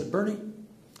to me and said, Bernie,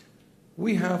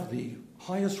 we have the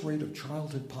highest rate of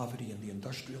childhood poverty in the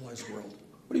industrialized world.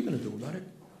 What are you going to do about it?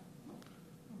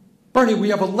 Bernie, we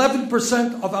have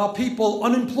 11% of our people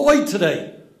unemployed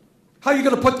today. How are you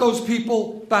going to put those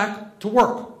people back to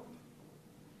work?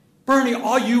 Bernie,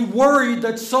 are you worried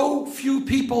that so few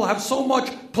people have so much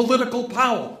political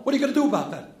power? What are you going to do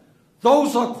about that?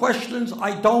 Those are questions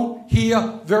I don't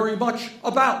hear very much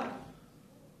about.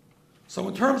 So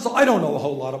in terms of, I don't know a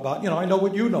whole lot about, I know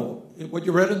what you know, what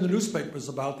you read in the newspapers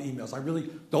about the emails. I really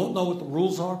don't know what the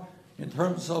rules are in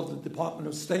terms of the Department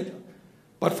of State.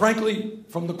 But frankly,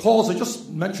 from the calls, I just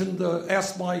mentioned,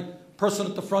 asked my person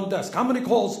at the front desk, how many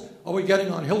calls are we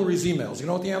getting on Hillary's emails? You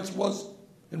know what the answer was?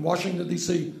 In Washington,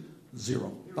 D.C.,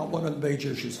 0. Not one of the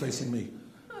major issues facing me.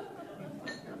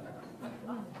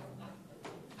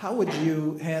 How would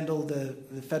you handle the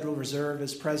Federal Reserve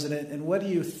as president, and what do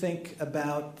you think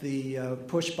about the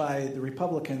push by the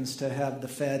Republicans to have the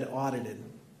Fed audited?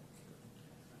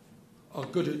 A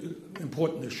good,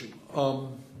 important issue.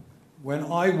 When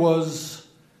I was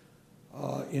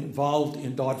involved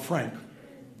in Dodd-Frank,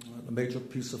 a major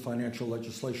piece of financial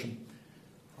legislation,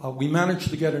 we managed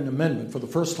to get an amendment for the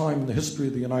first time in the history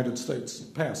of the United States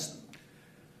passed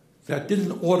that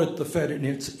didn't audit the Fed in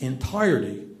its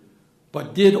entirety,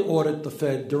 but did audit the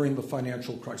Fed during the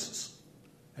financial crisis.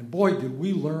 And boy, did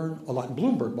we learn a lot. And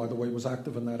Bloomberg, by the way, was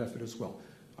active in that effort as well.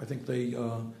 I think they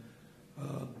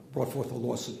brought forth a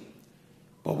lawsuit.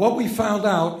 But what we found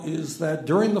out is that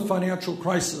during the financial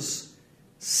crisis,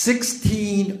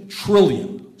 $16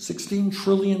 trillion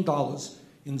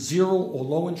in zero or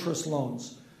low interest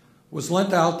loans was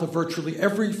lent out to virtually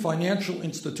every financial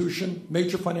institution,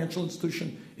 major financial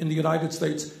institution in the United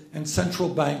States, and central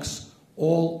banks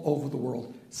all over the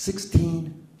world.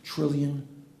 $16 trillion,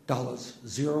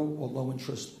 zero or low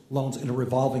interest loans in a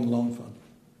revolving loan fund.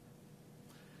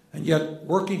 And yet,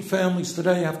 working families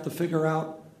today have to figure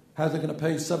out how they're going to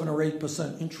pay 7 or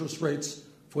 8% interest rates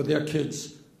for their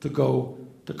kids to go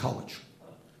to college.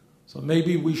 So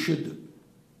maybe we should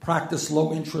practice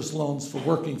low interest loans for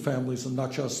working families and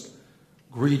not just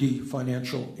greedy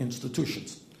financial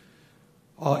institutions.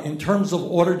 In terms of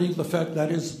auditing the Fed,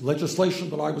 that is legislation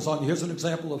that I was on. Here's an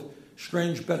example of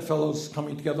strange bedfellows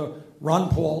coming together. Ron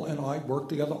Paul and I worked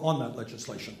together on that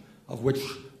legislation, of which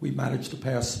we managed to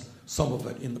pass some of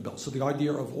it in the bill. So the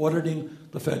idea of auditing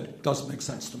the Fed does make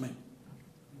sense to me.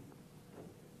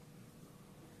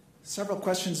 Several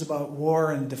questions about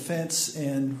war and defense,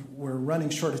 and we're running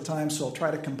short of time, so I'll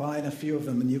try to combine a few of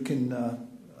them, and you can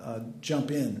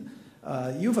jump in.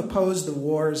 You've opposed the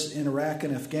wars in Iraq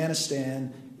and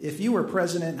Afghanistan. If you were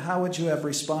president, how would you have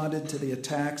responded to the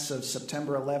attacks of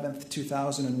September 11th,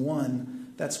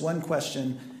 2001? That's one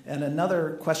question. And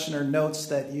another questioner notes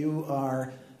that you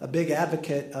are a big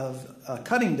advocate of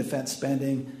cutting defense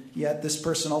spending, yet this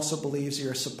person also believes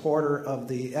you're a supporter of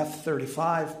the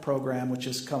F-35 program, which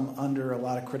has come under a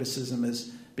lot of criticism as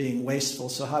being wasteful.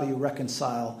 So how do you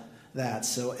reconcile that?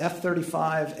 So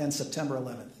F-35 and September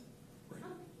 11th.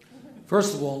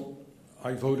 First of all,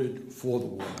 I voted for the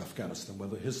war in Afghanistan.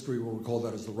 Whether history will recall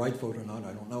that as the right vote or not,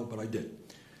 I don't know, but I did.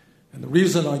 And the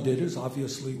reason I did is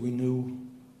obviously we knew,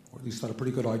 or at least had a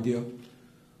pretty good idea,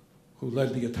 who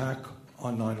led the attack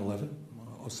on 9/11,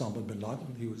 Osama bin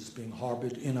Laden. He was being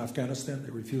harbored in Afghanistan. They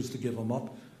refused to give him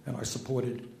up, and I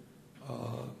supported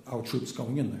our troops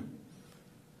going in there.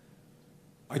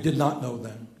 I did not know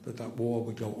then that that war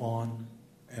would go on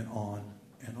and on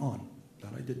and on.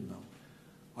 That I didn't know.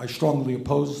 I strongly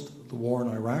opposed the war in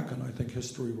Iraq, and I think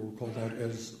history will recall that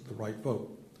as the right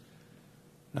vote.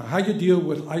 Now, how you deal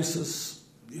with ISIS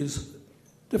is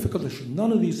a difficult issue.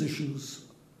 None of these issues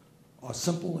are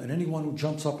simple, and anyone who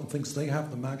jumps up and thinks they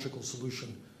have the magical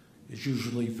solution is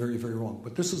usually very, very wrong.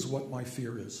 But this is what my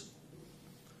fear is.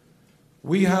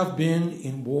 We have been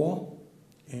in war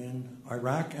in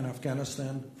Iraq and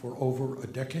Afghanistan for over a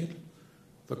decade.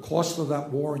 The cost of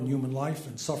that war in human life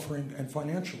and suffering and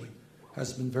financially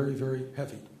has been very, very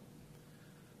heavy.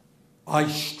 I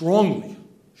strongly,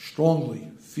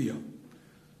 strongly fear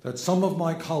that some of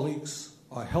my colleagues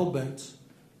are hell-bent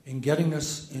in getting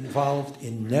us involved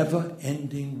in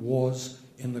never-ending wars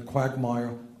in the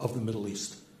quagmire of the Middle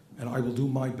East. And I will do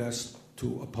my best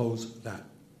to oppose that.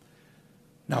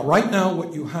 Now, right now,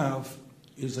 what you have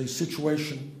is a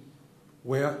situation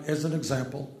where, as an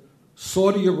example,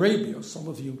 Saudi Arabia, some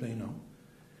of you may know,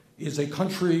 is a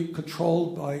country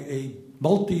controlled by a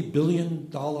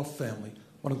multi-billion-dollar family,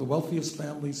 one of the wealthiest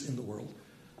families in the world.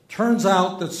 Turns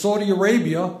out that Saudi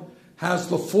Arabia has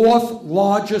the fourth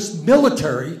largest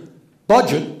military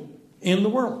budget in the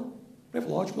world. They have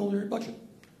a large military budget.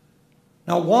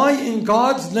 Now, why in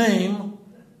God's name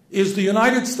is the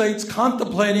United States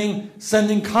contemplating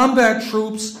sending combat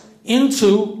troops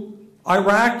into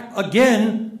Iraq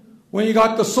again when you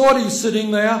got the Saudis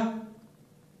sitting there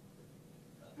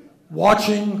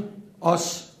watching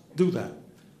us do that?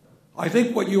 I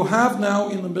think what you have now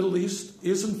in the Middle East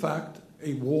is, in fact,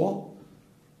 a war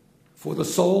for the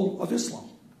soul of Islam.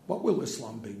 What will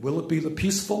Islam be? Will it be the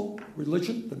peaceful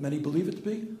religion that many believe it to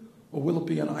be, or will it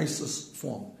be an ISIS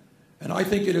form? And I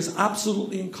think it is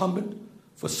absolutely incumbent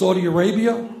for Saudi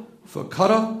Arabia, for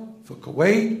Qatar, for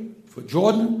Kuwait, for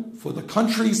Jordan, for the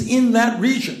countries in that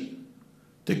region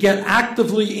to get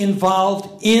actively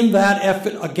involved in that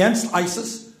effort against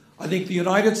ISIS. I think the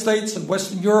United States and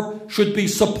Western Europe should be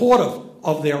supportive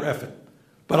of their effort.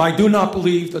 But I do not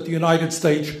believe that the United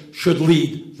States should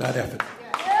lead that effort.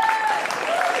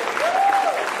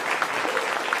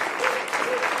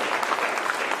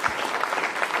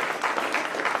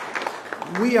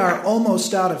 We are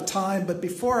almost out of time, but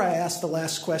before I ask the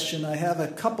last question, I have a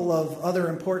couple of other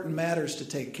important matters to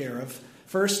take care of.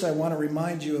 First, I want to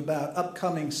remind you about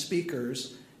upcoming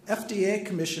speakers. FDA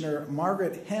Commissioner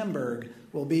Margaret Hamburg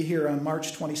will be here on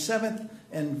March 27th,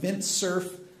 and Vince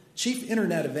Cerf, Chief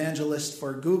Internet Evangelist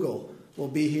for Google, will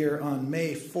be here on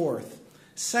May 4th.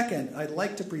 Second, I'd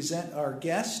like to present our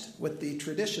guest with the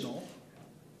traditional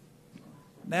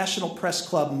National Press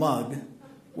Club mug,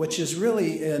 which is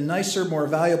really a nicer, more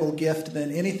valuable gift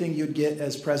than anything you'd get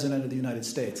as President of the United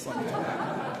States. Let me tell you.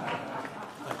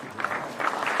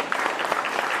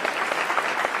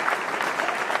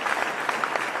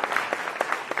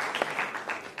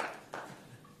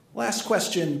 Last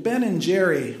question. Ben and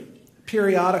Jerry,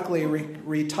 periodically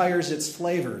retires its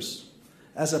flavors.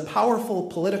 As a powerful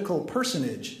political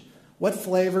personage, what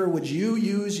flavor would you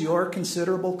use your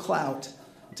considerable clout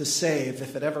to save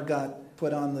if it ever got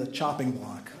put on the chopping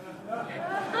block?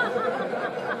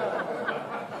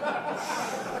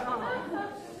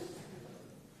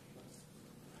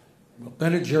 Well,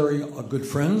 Ben and Jerry are good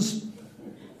friends.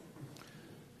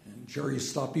 And Jerry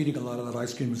stopped eating a lot of that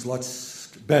ice cream.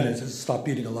 Ben has stopped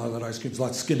eating a lot of that ice cream. He's a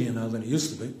lot skinnier now than he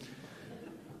used to be.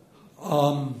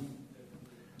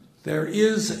 There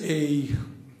is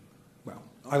well,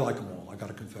 I like them all, I got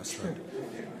to confess that.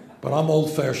 But I'm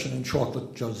old-fashioned and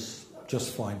chocolate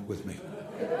just fine with me.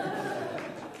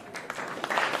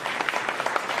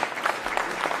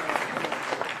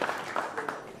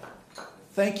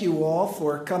 Thank you all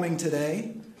for coming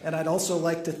today, and I'd also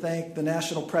like to thank the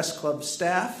National Press Club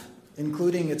staff,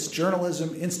 including its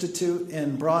Journalism Institute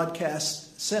and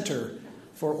Broadcast Center,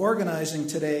 for organizing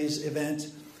today's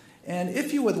event. And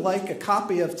if you would like a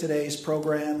copy of today's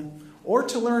program or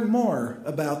to learn more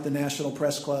about the National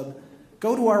Press Club,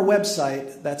 go to our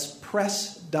website, that's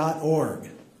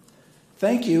press.org.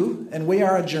 Thank you, and we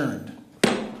are adjourned.